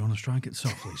to do is you want to strike it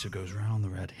softly so it goes round the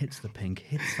red, hits the pink,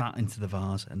 hits that into the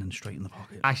vase, and then straight in the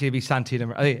pocket. Actually, it'd be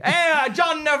Santino. Hey,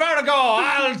 John Navarro,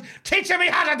 I'll teach him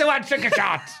how to do a trick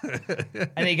shot.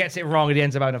 And he gets it wrong, and he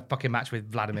ends up having a fucking match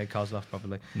with Vladimir Kozlov,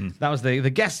 probably. That was the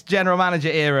guest general manager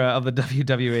era of the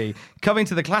WWE. Coming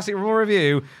to the Classic Raw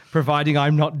review, providing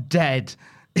I'm not dead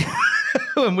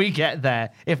when we get there.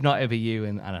 If not, it'll be you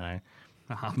and, I don't know,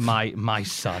 my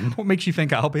son. What makes you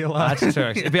think I'll be alive? That's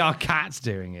true. It'll be our cats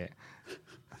doing it.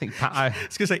 I think I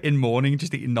was going to say in mourning,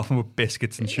 just eating nothing but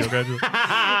biscuits and sugar.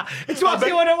 It's what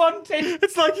he would have wanted.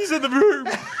 It's like he's in the room.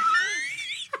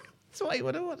 It's what he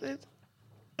would have wanted.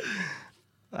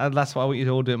 That's what I want you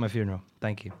to all do at my funeral.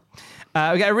 Thank you.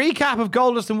 We get a recap of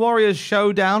Goldust and Warrior's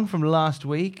showdown from last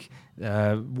week.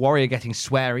 Warrior getting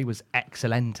sweary was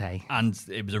excelente. And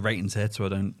it was a ratings hit, so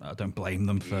I don't blame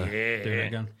them for doing it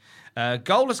again.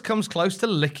 Goldust comes close to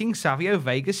licking Savio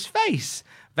Vega's face.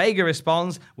 Vega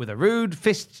responds with a rude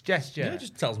fist gesture. Yeah,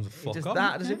 just tells him to fuck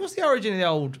off. What's the origin of the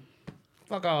old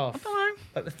fuck off? I don't know.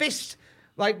 Like the fist,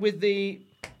 like with the...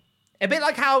 A bit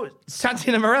like how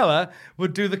Santino Marella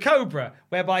would do the Cobra,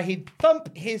 whereby he'd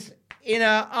thump his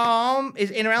inner arm,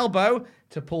 his inner elbow,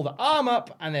 to pull the arm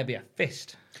up, and there'd be a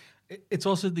fist. It's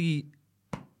also Spaceballs,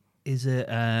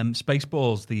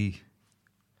 the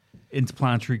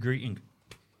interplanetary greeting.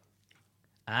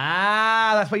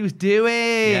 Ah, that's what he was doing.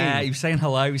 Yeah, he was saying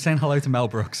hello. He was saying hello to Mel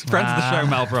Brooks. Friend of the show,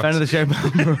 Mel Brooks. Friend of the show, Mel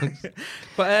Brooks.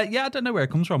 But I don't know where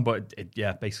it comes from, but it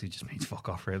basically just means fuck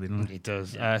off, really, doesn't it? It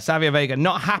does. Savio Vega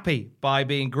not happy by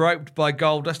being groped by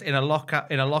Goldust in a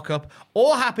lockup,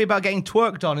 or happy about getting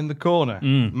twerked on in the corner.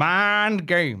 Mind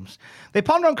games. They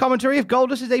ponder on commentary if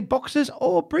Goldust is a boxers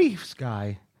or briefs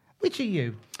guy. Which are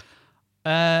you?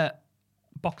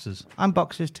 Boxers. I'm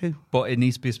boxers too. But it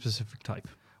needs to be a specific type.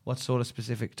 What sort of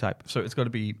specific type? So it's got to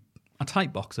be a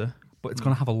tight boxer, but it's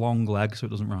going to have a long leg so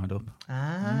it doesn't ride up.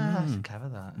 That's clever,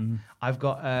 that. I've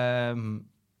got... I'm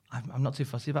not too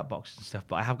fussy about boxers and stuff,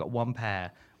 but I have got one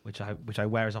pair which I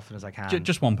wear as often as I can.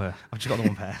 Just one pair. I've just got the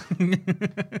one pair.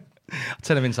 I'll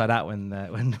turn them inside out when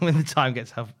the time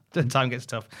gets tough. The time gets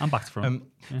tough. I'm back to front.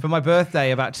 For my birthday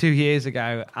about 2 years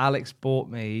ago, Alex bought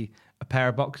me a pair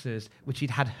of boxers which he'd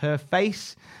had her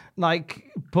face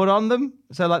put on them.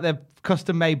 So they're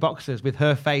custom made boxers with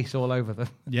her face all over them.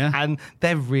 Yeah. And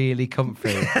they're really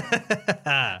comfy.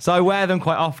 So I wear them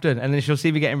quite often, and then she'll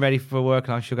see me getting ready for work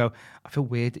and she'll go, I feel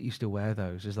weird that you still wear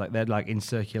those. It's like they're in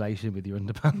circulation with your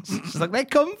underpants. She's like, they're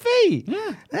comfy.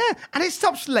 Yeah. And it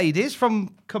stops ladies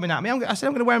from coming at me. I said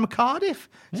I'm going to wear them at Cardiff.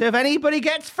 Yeah. So if anybody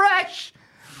gets fresh,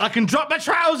 I can drop my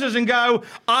trousers and go,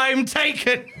 I'm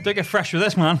taken. Don't get fresh with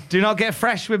this, man. Do not get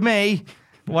fresh with me,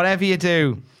 whatever you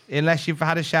do. Unless you've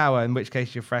had a shower, in which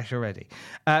case you're fresh already.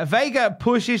 Vega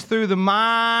pushes through the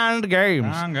mind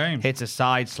games. Hits a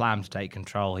side slam to take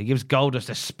control. He gives Goldust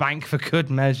a spank for good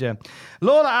measure.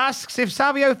 Lawler asks if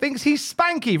Savio thinks he's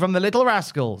Spanky from the Little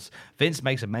Rascals. Vince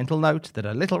makes a mental note that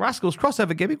a Little Rascals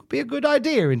crossover gimmick would be a good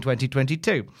idea in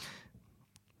 2022.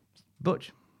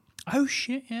 Butch. Oh,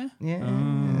 shit, yeah.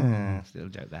 Yeah. Still a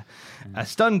joke there. A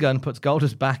stun gun puts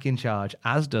Goldust back in charge,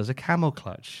 as does a camel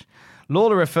clutch.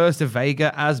 Lawler refers to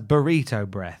Vega as burrito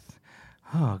breath.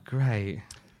 Oh, great.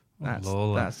 That's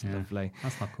lovely.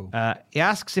 That's not cool. He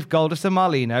asks if Goldust and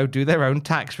Marlino do their own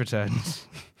tax returns.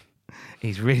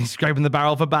 He's really scraping the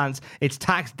barrel for Bance. It's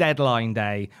tax deadline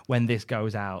day when this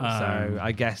goes out, so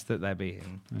I guess that they're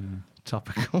being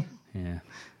topical. Yeah.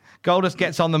 Goldust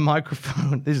gets on the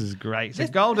microphone. This is great. So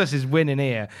Goldust is winning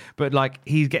here, but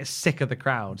he gets sick of the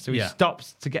crowd. So he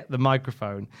stops to get the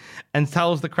microphone and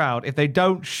tells the crowd if they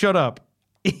don't shut up,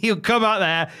 he'll come out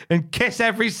there and kiss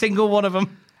every single one of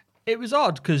them. It was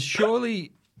odd because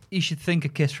surely you should think a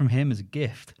kiss from him is a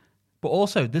gift. But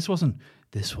also, this wasn't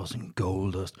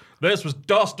Goldust. This was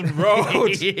Dustin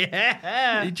Rhodes.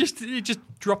 Yeah. He just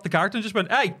dropped the character and just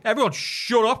went, hey, everyone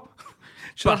shut up.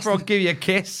 Shut up or I'll give you a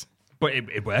kiss. But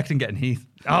it worked in getting Heath.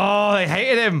 Oh, they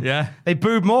hated him. Yeah. They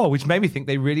booed more, which made me think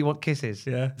they really want kisses.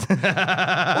 Yeah.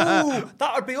 Ooh,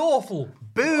 that would be awful.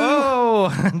 Boo.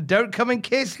 Oh, don't come and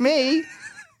kiss me,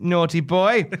 naughty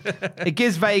boy. It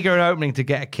gives Vega an opening to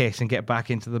get a kiss and get back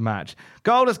into the match.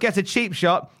 Goldust gets a cheap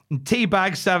shot and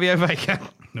teabags Savio Vega.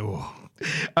 Oh.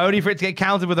 Only for it to get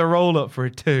countered with a roll-up for a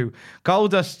 2.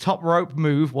 Goldust's top rope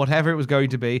move, whatever it was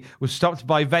going to be, was stopped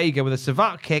by Vega with a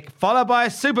savate kick, followed by a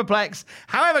superplex.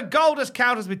 However, Goldust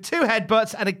counters with 2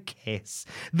 headbutts and a kiss.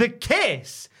 The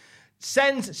kiss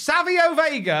sends Savio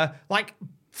Vega,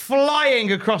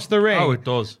 flying across the ring. Oh, it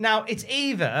does. Now, it's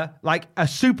either, a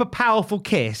super powerful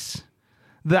kiss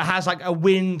that has like a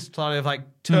wind sort of like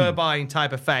turbine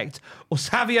type effect, or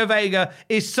Savio Vega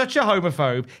is such a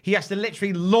homophobe he has to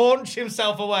literally launch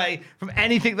himself away from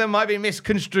anything that might be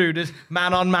misconstrued as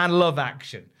man-on-man love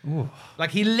action. Ooh. Like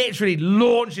he literally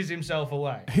launches himself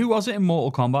away. Who was it in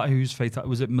Mortal Kombat whose fate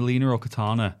was it Melina or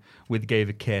Katana with gave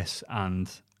a kiss and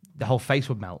the whole face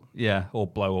would melt. Yeah, or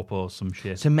blow up or some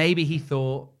shit. So maybe he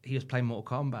thought he was playing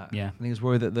Mortal Kombat. Yeah. And he was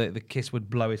worried that the kiss would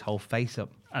blow his whole face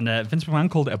up. And Vince McMahon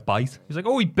called it a bite. He was like,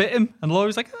 oh, he bit him. And Laurie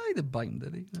was like, oh, he didn't bite him,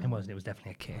 did he? It wasn't. It was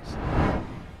definitely a kiss.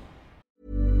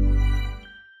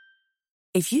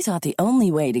 If you thought the only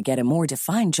way to get a more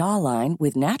defined jawline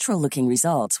with natural-looking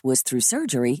results was through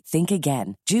surgery, think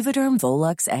again. Juvederm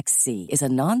Volux XC is a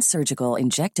non-surgical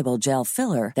injectable gel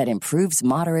filler that improves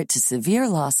moderate to severe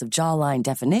loss of jawline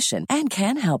definition and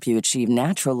can help you achieve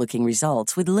natural-looking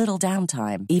results with little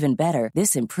downtime. Even better,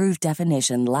 this improved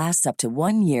definition lasts up to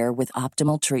 1 year with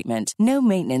optimal treatment. No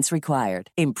maintenance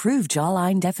required. Improve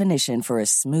jawline definition for a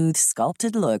smooth,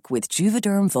 sculpted look with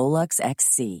Juvederm Volux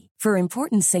XC. For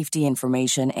important safety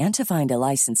information and to find a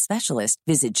licensed specialist,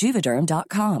 visit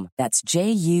Juvederm.com. That's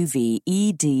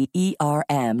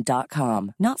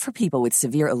JUVEDERM.com. Not for people with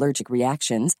severe allergic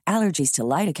reactions, allergies to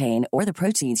lidocaine, or the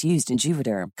proteins used in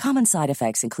Juvederm. Common side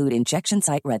effects include injection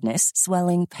site redness,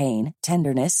 swelling, pain,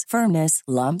 tenderness, firmness,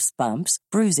 lumps, bumps,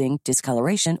 bruising,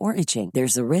 discoloration, or itching.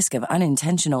 There's a risk of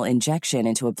unintentional injection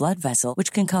into a blood vessel,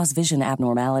 which can cause vision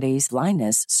abnormalities,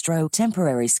 blindness, stroke,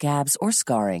 temporary scabs, or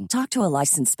scarring. Talk to a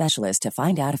licensed specialist to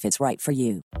find out if it's right for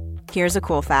you. Here's a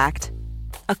cool fact.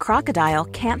 A crocodile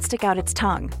can't stick out its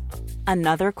tongue.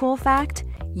 Another cool fact,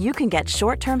 you can get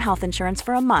short-term health insurance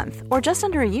for a month or just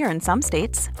under a year in some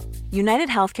states. United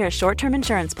Healthcare short-term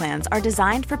insurance plans are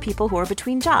designed for people who are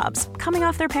between jobs, coming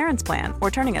off their parents' plan,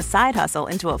 or turning a side hustle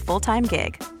into a full-time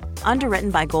gig. Underwritten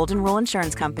by Golden Rule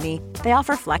Insurance Company, they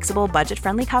offer flexible,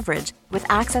 budget-friendly coverage with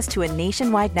access to a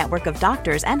nationwide network of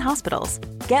doctors and hospitals.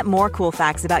 Get more cool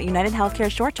facts about United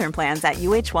Healthcare short-term plans at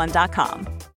uh1.com.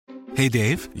 Hey,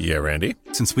 Dave. Yeah, Randy.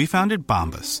 Since we founded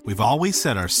Bombas, we've always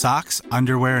said our socks,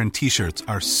 underwear, and T-shirts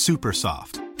are super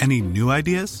soft. Any new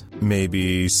ideas?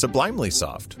 Maybe sublimely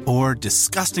soft. Or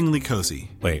disgustingly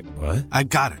cozy. Wait, what? I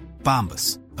got it.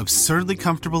 Bombas. Absurdly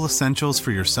comfortable essentials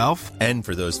for yourself and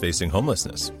for those facing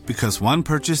homelessness. Because one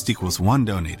purchased equals one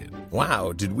donated.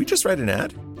 Wow, did we just write an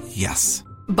ad? Yes.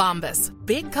 Bombas.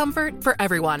 Big comfort for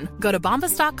everyone. Go to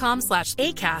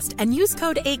bombas.com/ACAST and use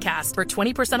code ACAST for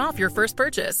 20% off your first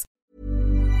purchase.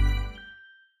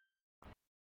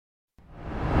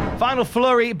 Final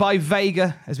flurry by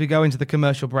Vega as we go into the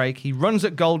commercial break. He runs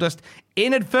at Goldust,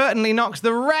 inadvertently knocks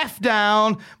the ref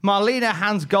down. Marlena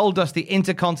hands Goldust the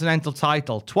Intercontinental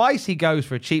title. Twice he goes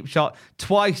for a cheap shot.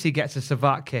 Twice he gets a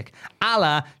savate kick. A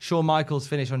la Shawn Michaels'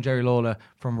 finish on Jerry Lawler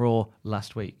from Raw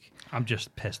last week. I'm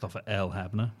just pissed off at Earl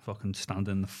Hebner, fucking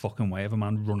standing in the fucking way of a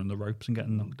man running the ropes and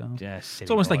getting knocked down. Yeah, it's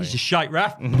almost like he's a shite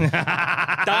ref.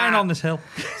 Dying on this hill.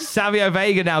 Savio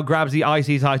Vega now grabs the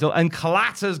IC title and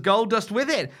clatters Goldust with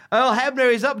it. Earl Hebner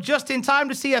is up just in time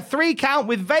to see a 3 count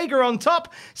with Vega on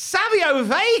top. Savio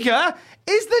Vega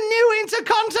is the new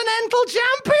Intercontinental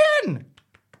Champion!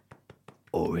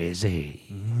 Or is he?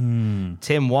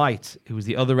 Tim White, who was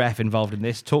the other ref involved in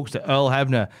this, talks to Earl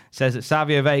Hebner, says that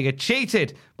Savio Vega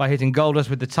cheated by hitting Goldust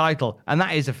with the title, and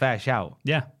that is a fair shout.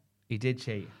 Yeah. He did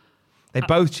cheat. They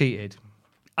both cheated.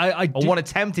 One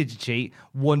attempted to cheat,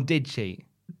 one did cheat.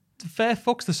 Fair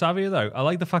fucks to Savio, though. I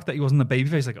like the fact that he wasn't the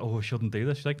babyface, like, oh, I shouldn't do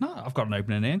this. She's like, no, I've got an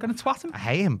opening here. I'm going to twat him. I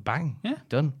hate him. Bang. Yeah.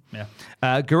 Done. Yeah.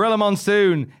 Gorilla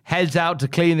Monsoon heads out to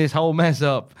clean this whole mess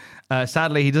up.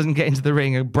 Sadly, he doesn't get into the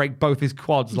ring and break both his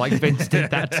quads like Vince did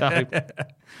that time.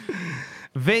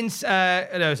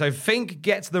 So Fink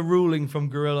gets the ruling from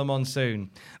Gorilla Monsoon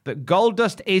that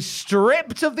Goldust is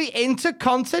stripped of the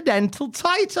Intercontinental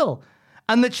title.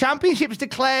 And the championship's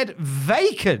declared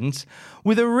vacant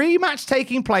with a rematch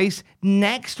taking place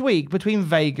next week between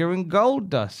Vega and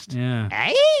Goldust. Yeah.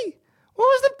 Hey? What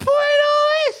was the point of all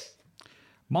this?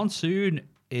 Monsoon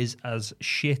is as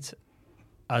shit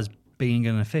as being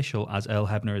an official as Earl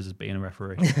Hebner is as being a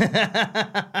referee.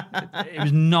 It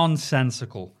was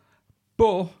nonsensical.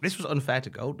 But this was unfair to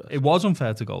Goldust. It was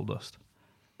unfair to Goldust.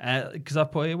 Because I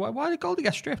put, why did Goldie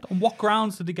get stripped? On what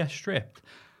grounds did he get stripped?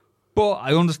 But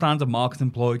I understand a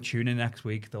marketing ploy. Tune in next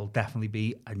week. There'll definitely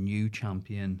be a new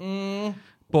champion.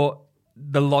 But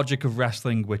the logic of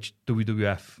wrestling, which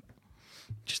WWF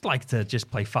just like to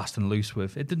just play fast and loose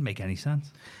with, it didn't make any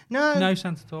sense. No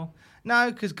sense at all.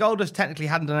 No, because Goldust technically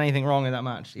hadn't done anything wrong in that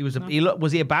match.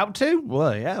 Was he about to?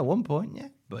 Well, yeah, at one point, yeah.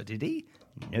 But did he?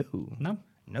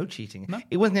 No cheating. No.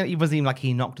 It wasn't even like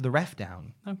he knocked the ref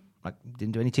down. No. Like,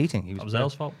 didn't do any cheating. That was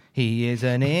Elle's fault. He is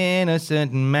an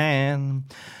innocent man.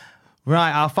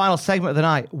 Right, our final segment of the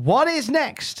night. What is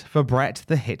next for Bret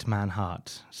the Hitman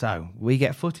Hart? So, we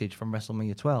get footage from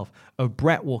WrestleMania 12 of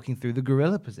Bret walking through the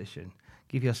gorilla position.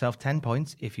 Give yourself 10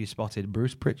 points if you spotted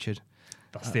Bruce Pritchard.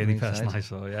 That's the only person I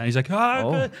saw, yeah. He's like,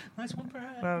 good. Nice one,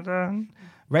 Bret. Well done.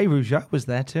 Ray Rougeau was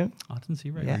there too. I didn't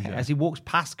see Ray Yeah, Rougeau. as he walks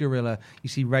past Gorilla, you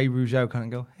see Ray Rougeau kind of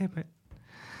go, hey, Bret.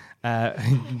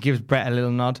 Gives Bret a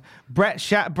little nod. Bret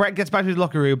gets back to his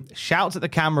locker room, shouts at the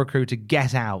camera crew to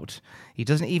get out. He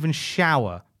doesn't even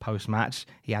shower post-match.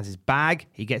 He has his bag,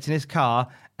 he gets in his car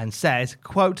and says,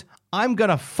 quote, I'm going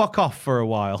to fuck off for a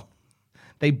while.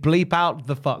 They bleep out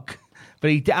the fuck.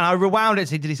 And I rewound it.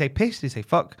 So did he say piss? Did he say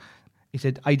fuck? He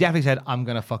definitely said, I'm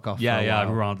going to fuck off for a while. Yeah, I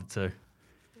rewound it too.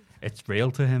 It's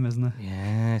real to him, isn't it?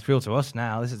 Yeah, it's real to us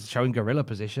now. This is showing gorilla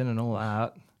position and all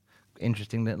that.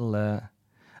 Interesting little...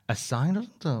 aside,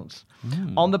 doesn't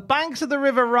it? On the banks of the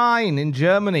River Rhine in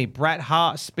Germany, Bret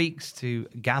Hart speaks to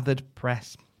gathered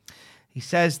press. He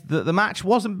says that the match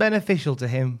wasn't beneficial to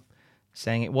him,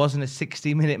 saying it wasn't a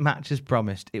 60-minute match as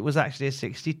promised. It was actually a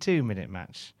 62-minute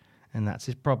match, and that's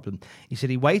his problem. He said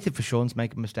he waited for Shawn to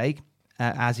make a mistake,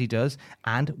 as he does,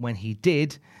 and when he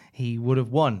did, he would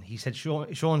have won. He said Shawn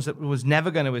was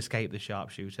never going to escape the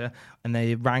sharpshooter, and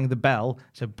they rang the bell,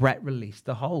 so Bret released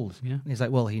the hold. Yeah. And he's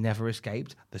like, well, he never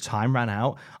escaped. The time ran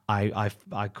out. I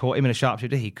caught him in a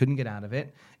sharpshooter. He couldn't get out of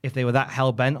it. If they were that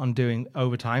hell-bent on doing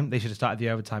overtime, they should have started the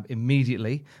overtime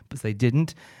immediately, but they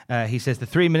didn't. He says the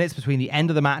 3 minutes between the end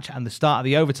of the match and the start of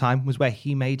the overtime was where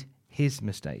he made his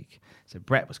mistake. So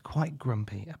Bret was quite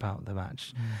grumpy about the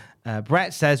match.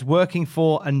 Bret says working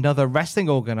for another wrestling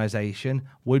organization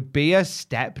would be a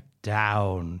step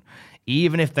down,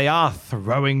 even if they are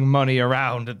throwing money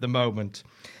around at the moment.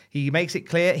 He makes it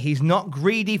clear he's not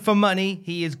greedy for money.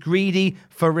 He is greedy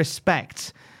for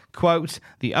respect. Quote,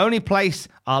 the only place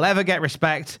I'll ever get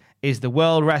respect is the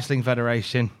World Wrestling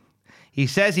Federation. He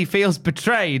says he feels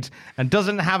betrayed and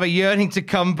doesn't have a yearning to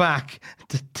come back,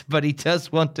 but he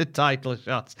does want a title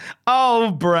shot.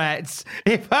 Oh, Bret,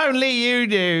 if only you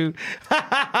knew.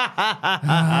 Hopefully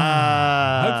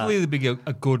there'll be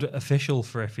a good official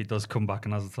for if he does come back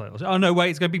and has a title shot. Oh, no,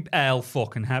 wait, it's going to be L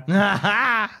fucking happy.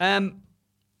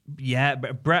 Yeah,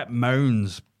 but Bret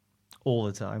moans all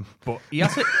the time. But he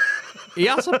has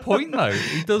a point, though.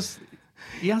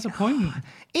 He has a point.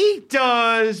 He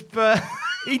does, but...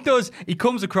 He does. He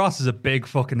comes across as a big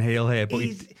fucking heel here, but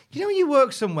you know when you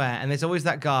work somewhere and there's always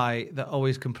that guy that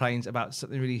always complains about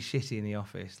something really shitty in the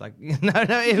office? Like,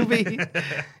 it'd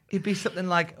be something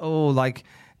like, the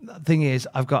thing is,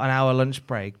 I've got an hour lunch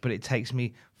break, but it takes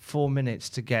me 4 minutes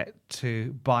to get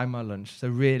to buy my lunch. So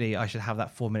really, I should have that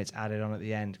 4 minutes added on at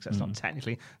the end because that's not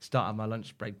technically start of my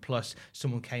lunch break. Plus,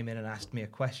 someone came in and asked me a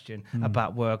question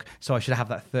about work, so I should have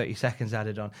that 30 seconds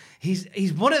added on.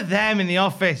 He's one of them in the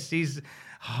office.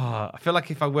 I feel like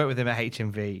if I worked with him at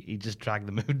HMV, he'd just drag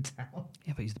the mood down.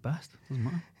 Yeah, but he's the best. Doesn't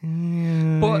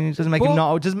matter. But it doesn't make him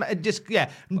not.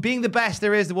 Being the best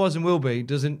there is, there was, and will be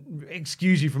doesn't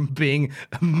excuse you from being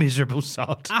a miserable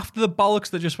sod. After the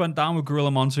bollocks that just went down with Gorilla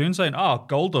Monsoon saying, "Oh,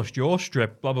 Goldust, your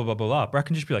strip," blah blah blah blah blah, Bret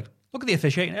can just be like, "Look at the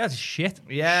officiating. That's shit.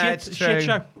 Yeah, it's true. Shit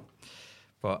show."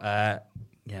 But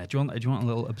yeah, do you want a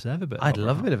little observer bit? I'd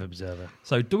love a bit of observer.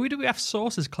 So WWF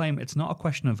sources claim it's not a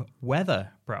question of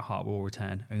whether Bret Hart will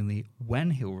return, only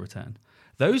when he'll return.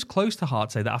 Those close to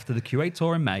Hart say that after the Q8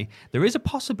 tour in May, there is a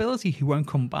possibility he won't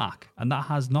come back, and that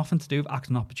has nothing to do with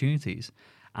acting opportunities.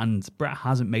 And Bret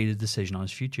hasn't made a decision on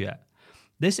his future yet.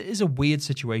 This is a weird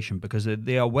situation because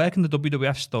they are working the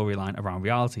WWF storyline around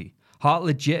reality. Hart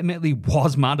legitimately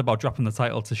was mad about dropping the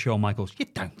title to Shawn Michaels. You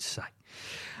don't say.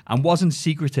 And wasn't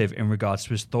secretive in regards to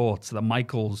his thoughts that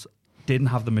Michaels didn't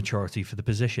have the maturity for the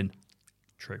position.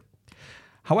 True.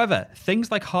 However, things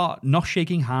like Hart not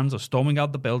shaking hands or storming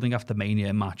out the building after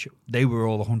Mania match, they were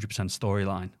all 100%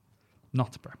 storyline.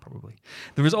 Not to Bret, probably.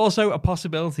 There is also a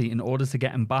possibility, in order to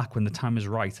get him back when the time is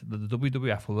right, that the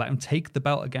WWF will let him take the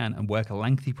belt again and work a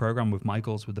lengthy program with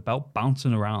Michaels with the belt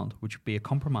bouncing around, which would be a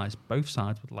compromise both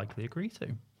sides would likely agree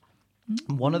to.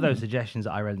 One of those suggestions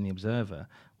that I read in The Observer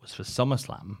was for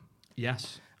SummerSlam.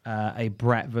 Yes. A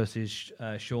Bret versus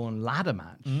Shawn ladder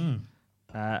match.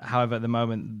 However, at the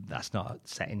moment, that's not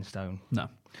set in stone. No.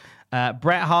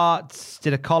 Bret Hart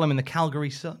did a column in the Calgary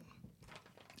Sun.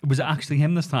 Was it actually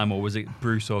him this time, or was it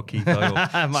Bruce or Keith or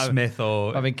Smith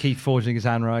or... I mean, Keith forging his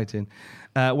handwriting.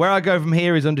 Where I go from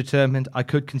here is undetermined. I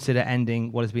could consider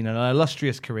ending what has been an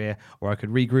illustrious career, or I could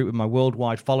regroup with my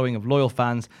worldwide following of loyal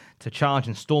fans to charge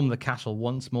and storm the castle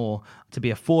once more. To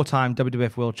be a 4-time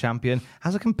WWF World Champion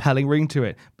has a compelling ring to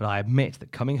it, but I admit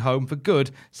that coming home for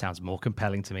good sounds more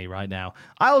compelling to me right now.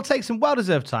 I will take some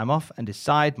well-deserved time off and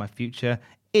decide my future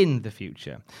in the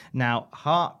future. Now,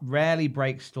 Hart rarely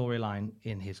breaks storyline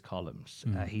in his columns.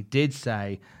 He did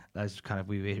say, as kind of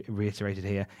we reiterated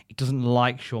here, he doesn't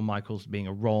like Shawn Michaels being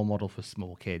a role model for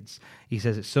small kids. He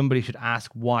says that somebody should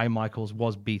ask why Michaels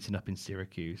was beaten up in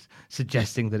Syracuse,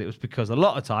 suggesting that it was because a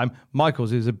lot of time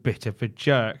Michaels is a bit of a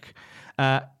jerk.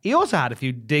 He also had a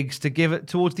few digs to give it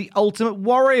towards the Ultimate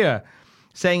Warrior,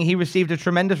 saying he received a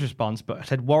tremendous response, but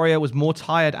said Warrior was more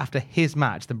tired after his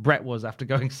match than Bret was after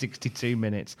going 62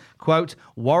 minutes. Quote,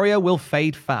 Warrior will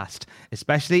fade fast,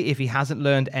 especially if he hasn't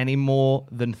learned any more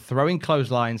than throwing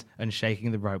clotheslines and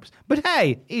shaking the ropes. But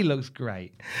hey, he looks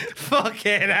great.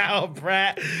 Fucking hell,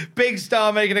 Bret. Big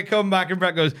star making a comeback, and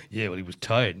Bret goes, yeah, well, he was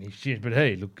tired and he shit, but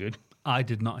hey, he looked good. I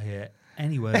did not hear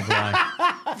any word of lie.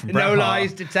 No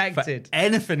lies detected.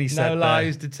 Anything he said. No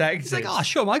lies detected. He's like, oh,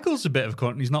 Shawn Michaels is a bit of a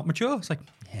cunt and he's not mature. It's like,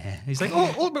 yeah. He's like,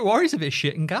 oh, Ultimate Warrior's a bit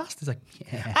shit and gassed. He's like,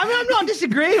 yeah. I mean, I'm not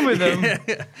disagreeing with him.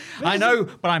 I know,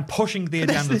 but I'm pushing the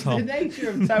agenda, Tom. The nature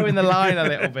of towing the line a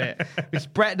little bit,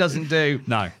 which Bret doesn't do.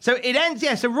 No. So it ends,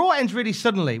 so Raw ends really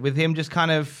suddenly with him just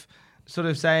kind of sort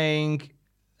of saying,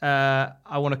 I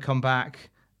want to come back.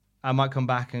 I might come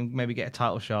back and maybe get a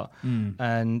title shot. And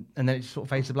then it just sort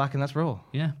of fades to black and that's Raw.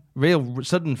 Yeah. Real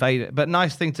sudden fade, but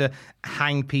nice thing to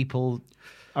hang people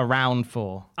around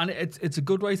for. And it's a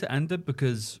good way to end it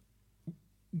because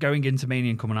going into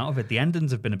Mania and coming out of it, the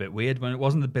endings have been a bit weird. When it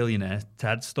wasn't the billionaire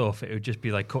Ted stuff, it would just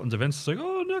be like cutting to Vince. It's like,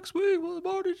 oh, next week, well,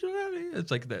 Marty Jannetty. It's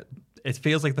like that. It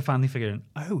feels like the family figuring,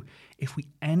 oh, if we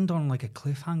end on like a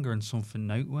cliffhanger and something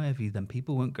noteworthy, then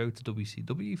people won't go to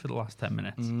WCW for the last 10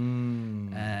 minutes.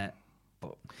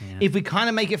 But, yeah. If we kind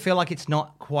of make it feel like it's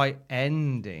not quite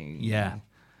ending,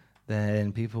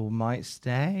 then people might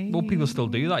stay. Well, people still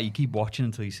do that. You keep watching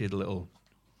until you see the little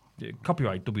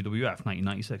copyright WWF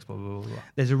 1996, blah, blah, blah, blah.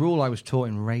 There's a rule I was taught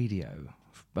in radio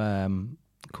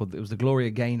called, it was the Gloria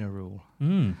Gaynor rule,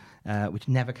 which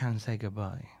never can say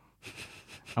goodbye.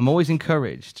 I'm always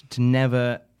encouraged to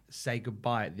never say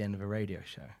goodbye at the end of a radio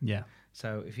show. Yeah.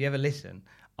 So if you ever listen,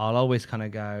 I'll always kind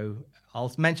of go,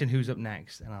 I'll mention who's up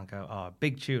next, and I'll go, oh,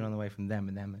 big tune on the way from them,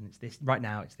 and it's this. Right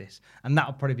now, it's this. And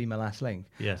that'll probably be my last link.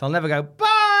 Yeah. So I'll never go,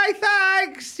 bye,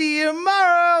 thanks, see you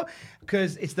tomorrow.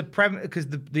 Because it's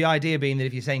the idea being that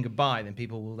if you're saying goodbye, then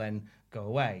people will then go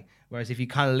away. Whereas if you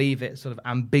kind of leave it sort of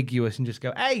ambiguous and just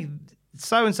go, hey,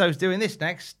 so-and-so's doing this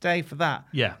next, stay for that.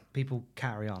 Yeah. People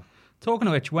carry on. Talking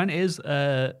of which, when is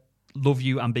Love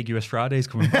You Ambiguous Fridays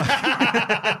coming back?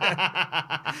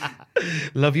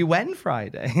 Love You When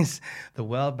Fridays. The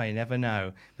world may never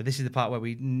know. But this is the part where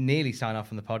we nearly sign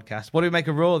off on the podcast. What do we make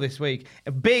of Raw this week?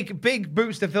 A big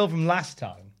boots to fill from last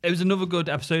time. It was another good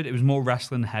episode. It was more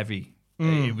wrestling heavy.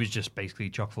 It was just basically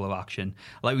chock full of action.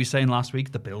 Like we were saying last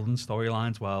week, the building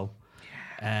storylines well.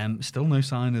 Still no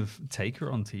sign of Taker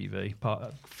on TV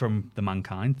from the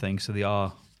Mankind thing. So they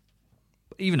are...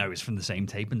 Even though it's from the same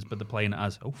tapings, but they're playing it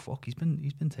as, oh, fuck, he's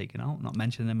been taken out, not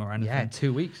mentioning him or anything. Yeah,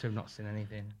 2 weeks we've not seen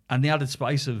anything. And the added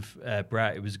spice of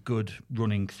Bret, it was a good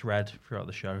running thread throughout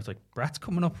the show. It's like, Bret's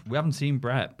coming up. We haven't seen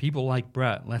Bret. People like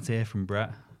Bret. Let's hear from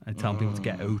Bret. And telling people to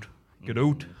get out. Get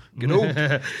out. Get out.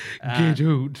 Get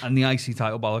out. And the IC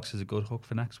title bollocks is a good hook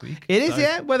for next week. It is,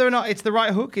 yeah. Whether or not it's the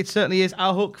right hook, it certainly is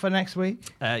our hook for next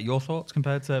week. Your thoughts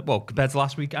compared to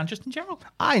last week and just in general?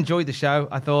 I enjoyed the show.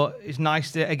 I thought it's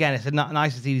nice to, again, it's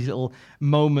nice to see these little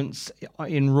moments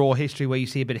in Raw history where you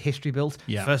see a bit of history built.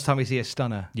 Yeah. First time we see a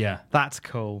stunner. Yeah. That's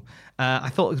cool. I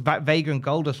thought it was about Vega and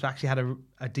Goldust actually had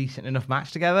a decent enough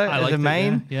match together as a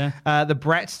main. Yeah. The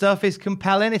Bret stuff is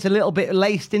compelling. It's a little bit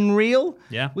laced in real,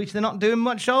 which they're not doing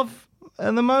much of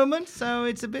at the moment, so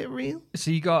it's a bit real.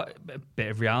 So you got a bit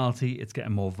of reality. It's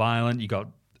getting more violent. You got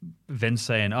Vince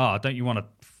saying, oh, don't you want to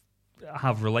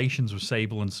have relations with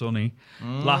Sable and Sonny?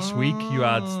 Last week you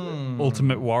had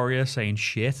Ultimate Warrior saying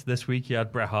shit. This week you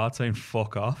had Bret Hart saying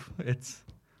fuck off. It's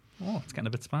getting a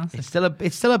bit spicy. It's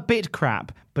still a bit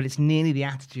crap, but it's nearly the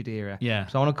Attitude Era. Yeah.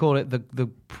 So I want to call it the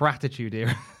Pratitude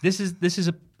Era. This is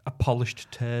a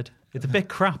polished turd. It's a bit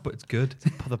crap, but it's good.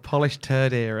 The polished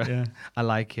turd era. Yeah. I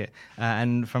like it.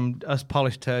 And from us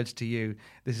polished turds to you,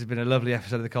 this has been a lovely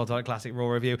episode of the Cultaholic Classic Raw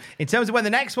Review. In terms of when the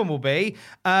next one will be,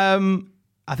 I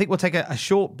think we'll take a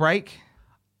short break.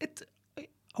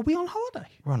 Are we on holiday?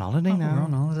 We're on holiday now. We're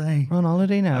on holiday. We're on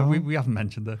holiday now. We haven't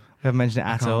mentioned it. We haven't mentioned it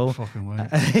at all. Fucking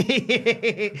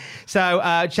wait. So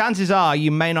chances are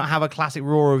you may not have a classic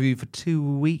Raw review for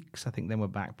 2 weeks. I think then we're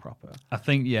back proper. I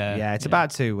think, yeah. Yeah, it's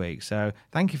about 2 weeks. So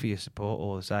thank you for your support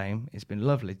all the same. It's been a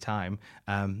lovely time.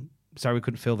 Sorry we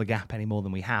couldn't fill the gap any more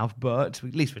than we have, but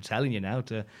at least we're telling you now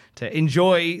to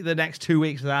enjoy the next 2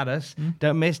 weeks without us.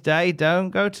 Don't miss day, don't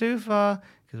go too far,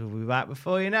 because we'll be back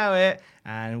before you know it,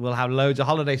 and we'll have loads of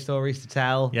holiday stories to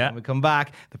tell when we come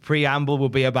back. The preamble will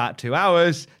be about 2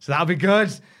 hours, so that'll be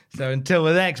good. So until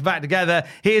we're next back together,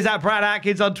 here's at Brad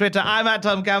Atkins on Twitter. I'm at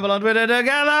Tom Campbell on Twitter. Together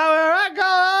we're at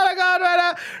Colin on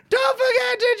Twitter. Don't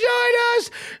forget to join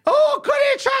us. Oh,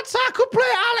 Quidditch Transfer could play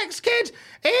Alex Kidd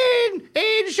in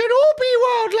Shinobi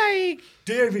World League.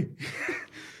 Davey.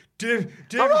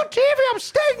 I'm not Davey, I'm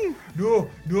Sting. No,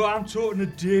 I'm talking to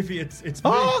Davey. It's me.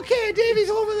 Oh, okay, Davey's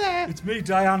over there. It's me,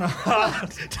 Diana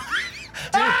Hart.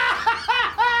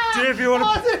 Davey, I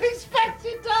wasn't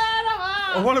expecting Diana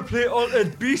Hart. I want to play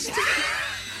Altered Beast.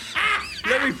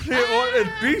 Let me play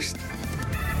Altered Beast.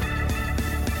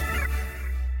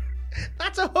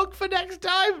 That's a hook for next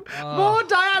time. More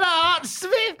Diana Hart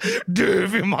Smith.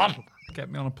 Davey, man.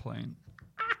 Get me on a plane.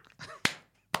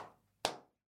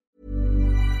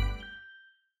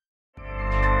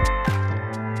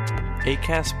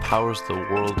 Acast powers the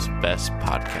world's best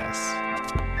podcasts.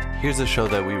 Here's a show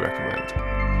that we recommend.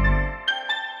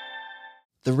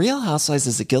 The Real Housewives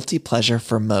is a guilty pleasure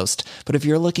for most, but if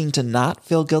you're looking to not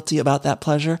feel guilty about that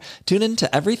pleasure, tune in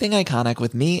to Everything Iconic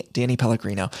with me, Danny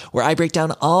Pellegrino, where I break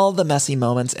down all the messy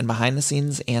moments and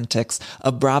behind-the-scenes antics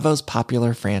of Bravo's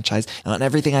popular franchise. And on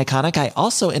Everything Iconic, I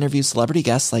also interview celebrity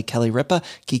guests like Kelly Ripa,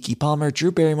 Keke Palmer,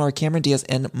 Drew Barrymore, Cameron Diaz,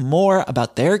 and more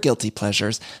about their guilty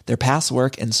pleasures, their past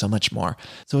work, and so much more.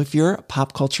 So if you're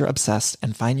pop culture obsessed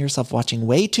and find yourself watching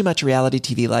way too much reality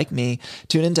TV like me,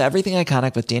 tune in to Everything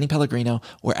Iconic with Danny Pellegrino,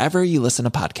 wherever you listen to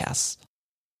podcasts.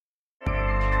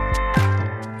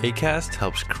 Acast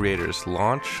helps creators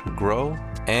launch, grow,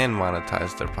 and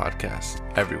monetize their podcasts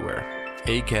everywhere.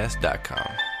 Acast.com.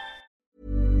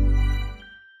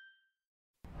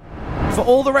 For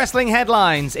all the wrestling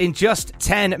headlines in just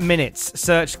 10 minutes,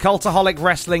 search Cultaholic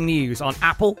Wrestling News on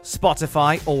Apple,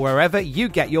 Spotify, or wherever you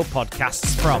get your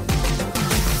podcasts from.